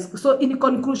Jesus Christ. So in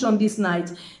conclusion this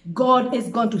night, God is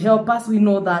going to help us. We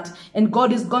know that. And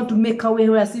God is going to make a way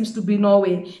where there seems to be no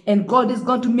way. And God is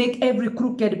going to make every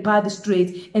crooked path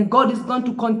straight. And God is going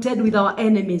to contend with our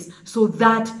enemies so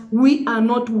that we are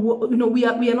not, we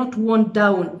are not worn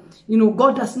down.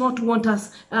 God does not want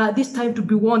us this time to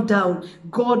be worn down.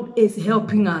 God is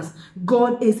helping us.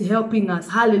 God is helping us.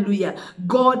 Hallelujah.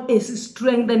 God is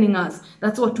strengthening us.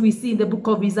 That's what we see in the book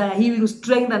of Isaiah. He will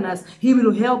strengthen us. He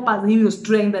will help us. He will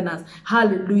strengthen us.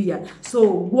 Hallelujah. So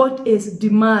what is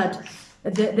demand?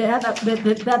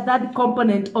 That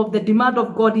component of the demand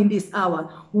of God in this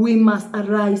hour, we must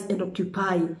arise and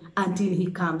occupy until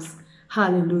he comes.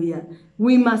 Hallelujah.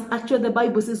 We must, actually the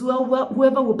Bible says, well,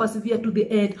 whoever will persevere to the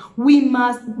end, we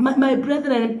must, my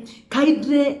brethren,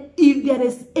 if there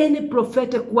is any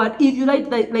prophetic word, if you write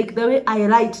like the way I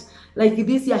write, like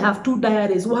this year I have 2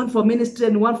 diaries, one for ministry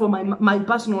and one for my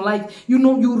personal life.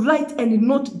 You write and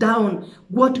note down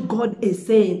what God is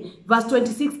saying. Verse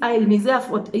 26, in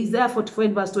Isaiah 44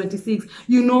 verse 26,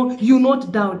 you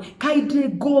note down.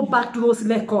 Go back to those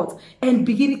records and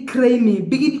begin claiming,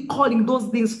 begin calling those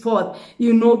things forth.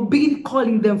 Begin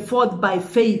calling them forth by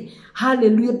faith.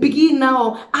 Hallelujah. Begin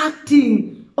now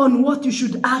acting on what you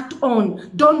should act on.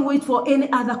 Don't wait for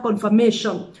any other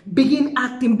confirmation. Begin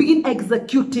acting, begin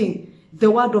executing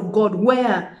the word of God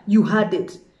where you had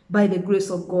it by the grace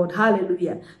of God.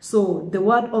 Hallelujah. So the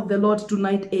word of the Lord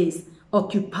tonight is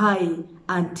occupy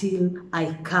until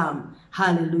I come.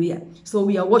 Hallelujah. So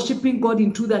we are worshiping God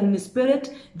in truth and in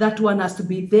spirit. That one has to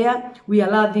be there. We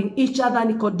are loving each other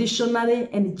unconditionally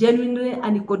and genuinely and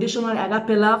unconditionally,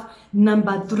 agape love.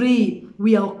 Number 3,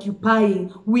 we are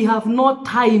occupying. We have no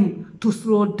time to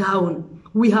slow down.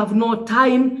 We have no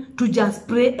time to just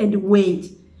pray and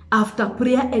wait. After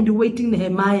prayer and waiting,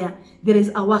 Nehemiah, there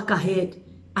is a work ahead.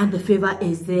 And the favor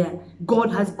is there. God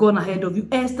has gone ahead of you.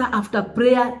 Esther, after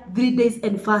prayer, 3 days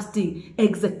and fasting,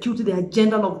 execute the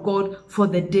agenda of God for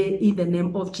the day in the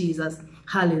name of Jesus.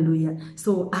 Hallelujah.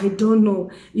 So I don't know.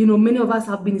 Many of us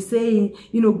have been saying,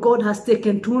 God has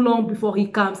taken too long before he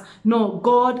comes. No,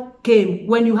 God came.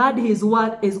 When you heard his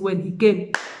word is when he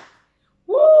came.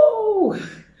 Woo!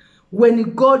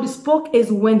 When God spoke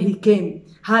is when he came.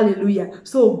 Hallelujah.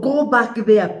 So go back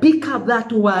there, pick up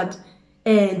that word,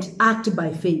 and act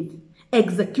by faith.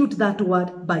 Execute that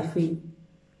word by faith.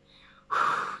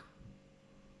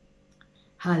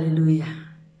 Hallelujah.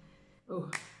 Oh,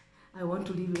 I want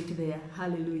to leave it there.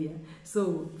 Hallelujah.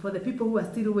 So for the people who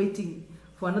are still waiting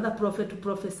for another prophet to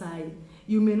prophesy,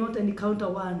 you may not encounter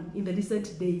one in the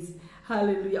recent days.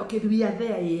 Hallelujah. Okay, we are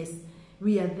there, yes.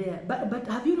 We are there. But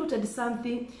have you noted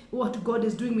something? What God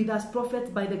is doing with us prophets,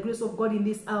 by the grace of God in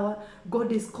this hour,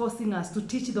 God is causing us to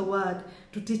teach the word,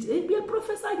 to teach. We are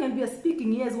prophesying and we are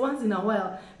speaking, yes, once in a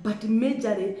while. But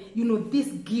majorly, this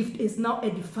gift is now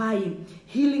edifying,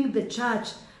 healing the church,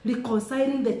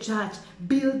 reconciling the church,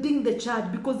 building the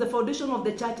church, because the foundation of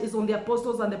the church is on the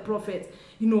apostles and the prophets.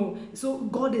 So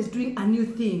God is doing a new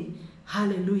thing.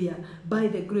 Hallelujah. By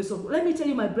the grace of God. Let me tell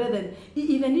you, my brethren,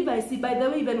 even if I see, by the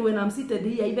way, even when I'm seated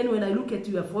here, even when I look at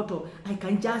your photo, I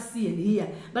can just see and hear.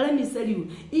 But let me tell you,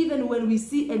 even when we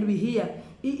see and we hear,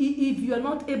 if you are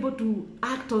not able to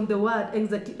act on the word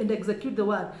and execute the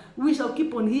word, we shall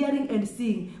keep on hearing and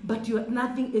seeing, but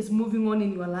nothing is moving on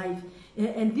in your life.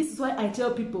 And this is why I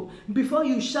tell people, before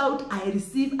you shout, I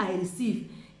receive,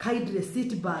 kindly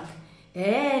sit back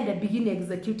and begin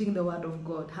executing the word of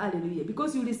God. Hallelujah.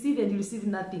 Because you receive and you receive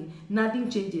nothing.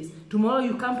 Nothing changes. Tomorrow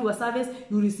you come to a service,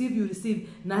 you receive.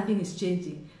 Nothing is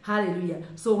changing. Hallelujah.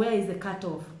 So where is the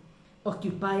cutoff?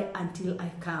 Occupy until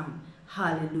I come.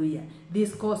 Hallelujah.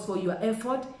 This calls for your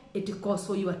effort. It calls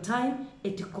for your time.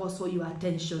 It calls for your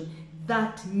attention.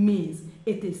 That means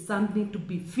it is something to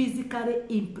be physically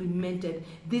implemented.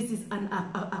 This is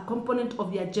a component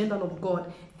of the agenda of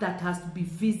God that has to be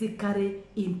physically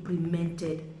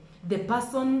implemented. The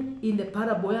person in the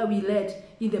parable where we read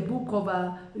in the book of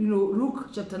Luke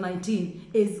chapter 19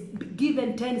 is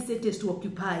given 10 cities to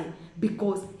occupy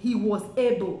because he was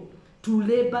able to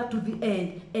labor to the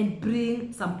end and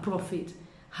bring some profit.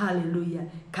 Hallelujah.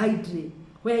 Kaidre,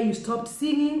 where you stopped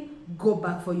singing, go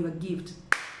back for your gift.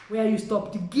 Where you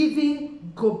stopped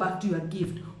giving, go back to your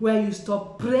gift. Where you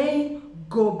stopped praying,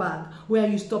 go back. Where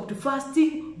you stopped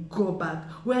fasting, go back.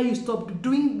 Where you stopped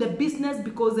doing the business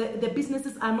because the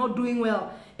businesses are not doing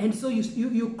well, and so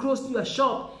you closed your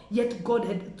shop, yet God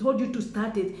had told you to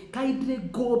start it. Kindly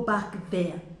go back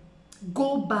there.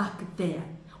 Go back there.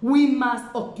 We must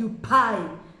occupy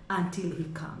until he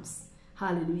comes.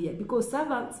 Hallelujah. Because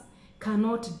servants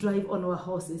cannot drive on our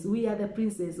horses. We are the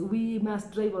princes. We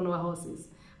must drive on our horses.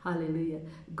 Hallelujah.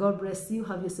 God bless you.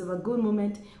 Have yourself a good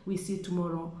moment. We see you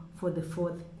tomorrow for the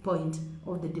fourth point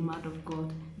of the demand of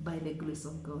God by the grace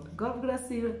of God. God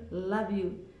bless you. Love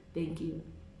you. Thank you.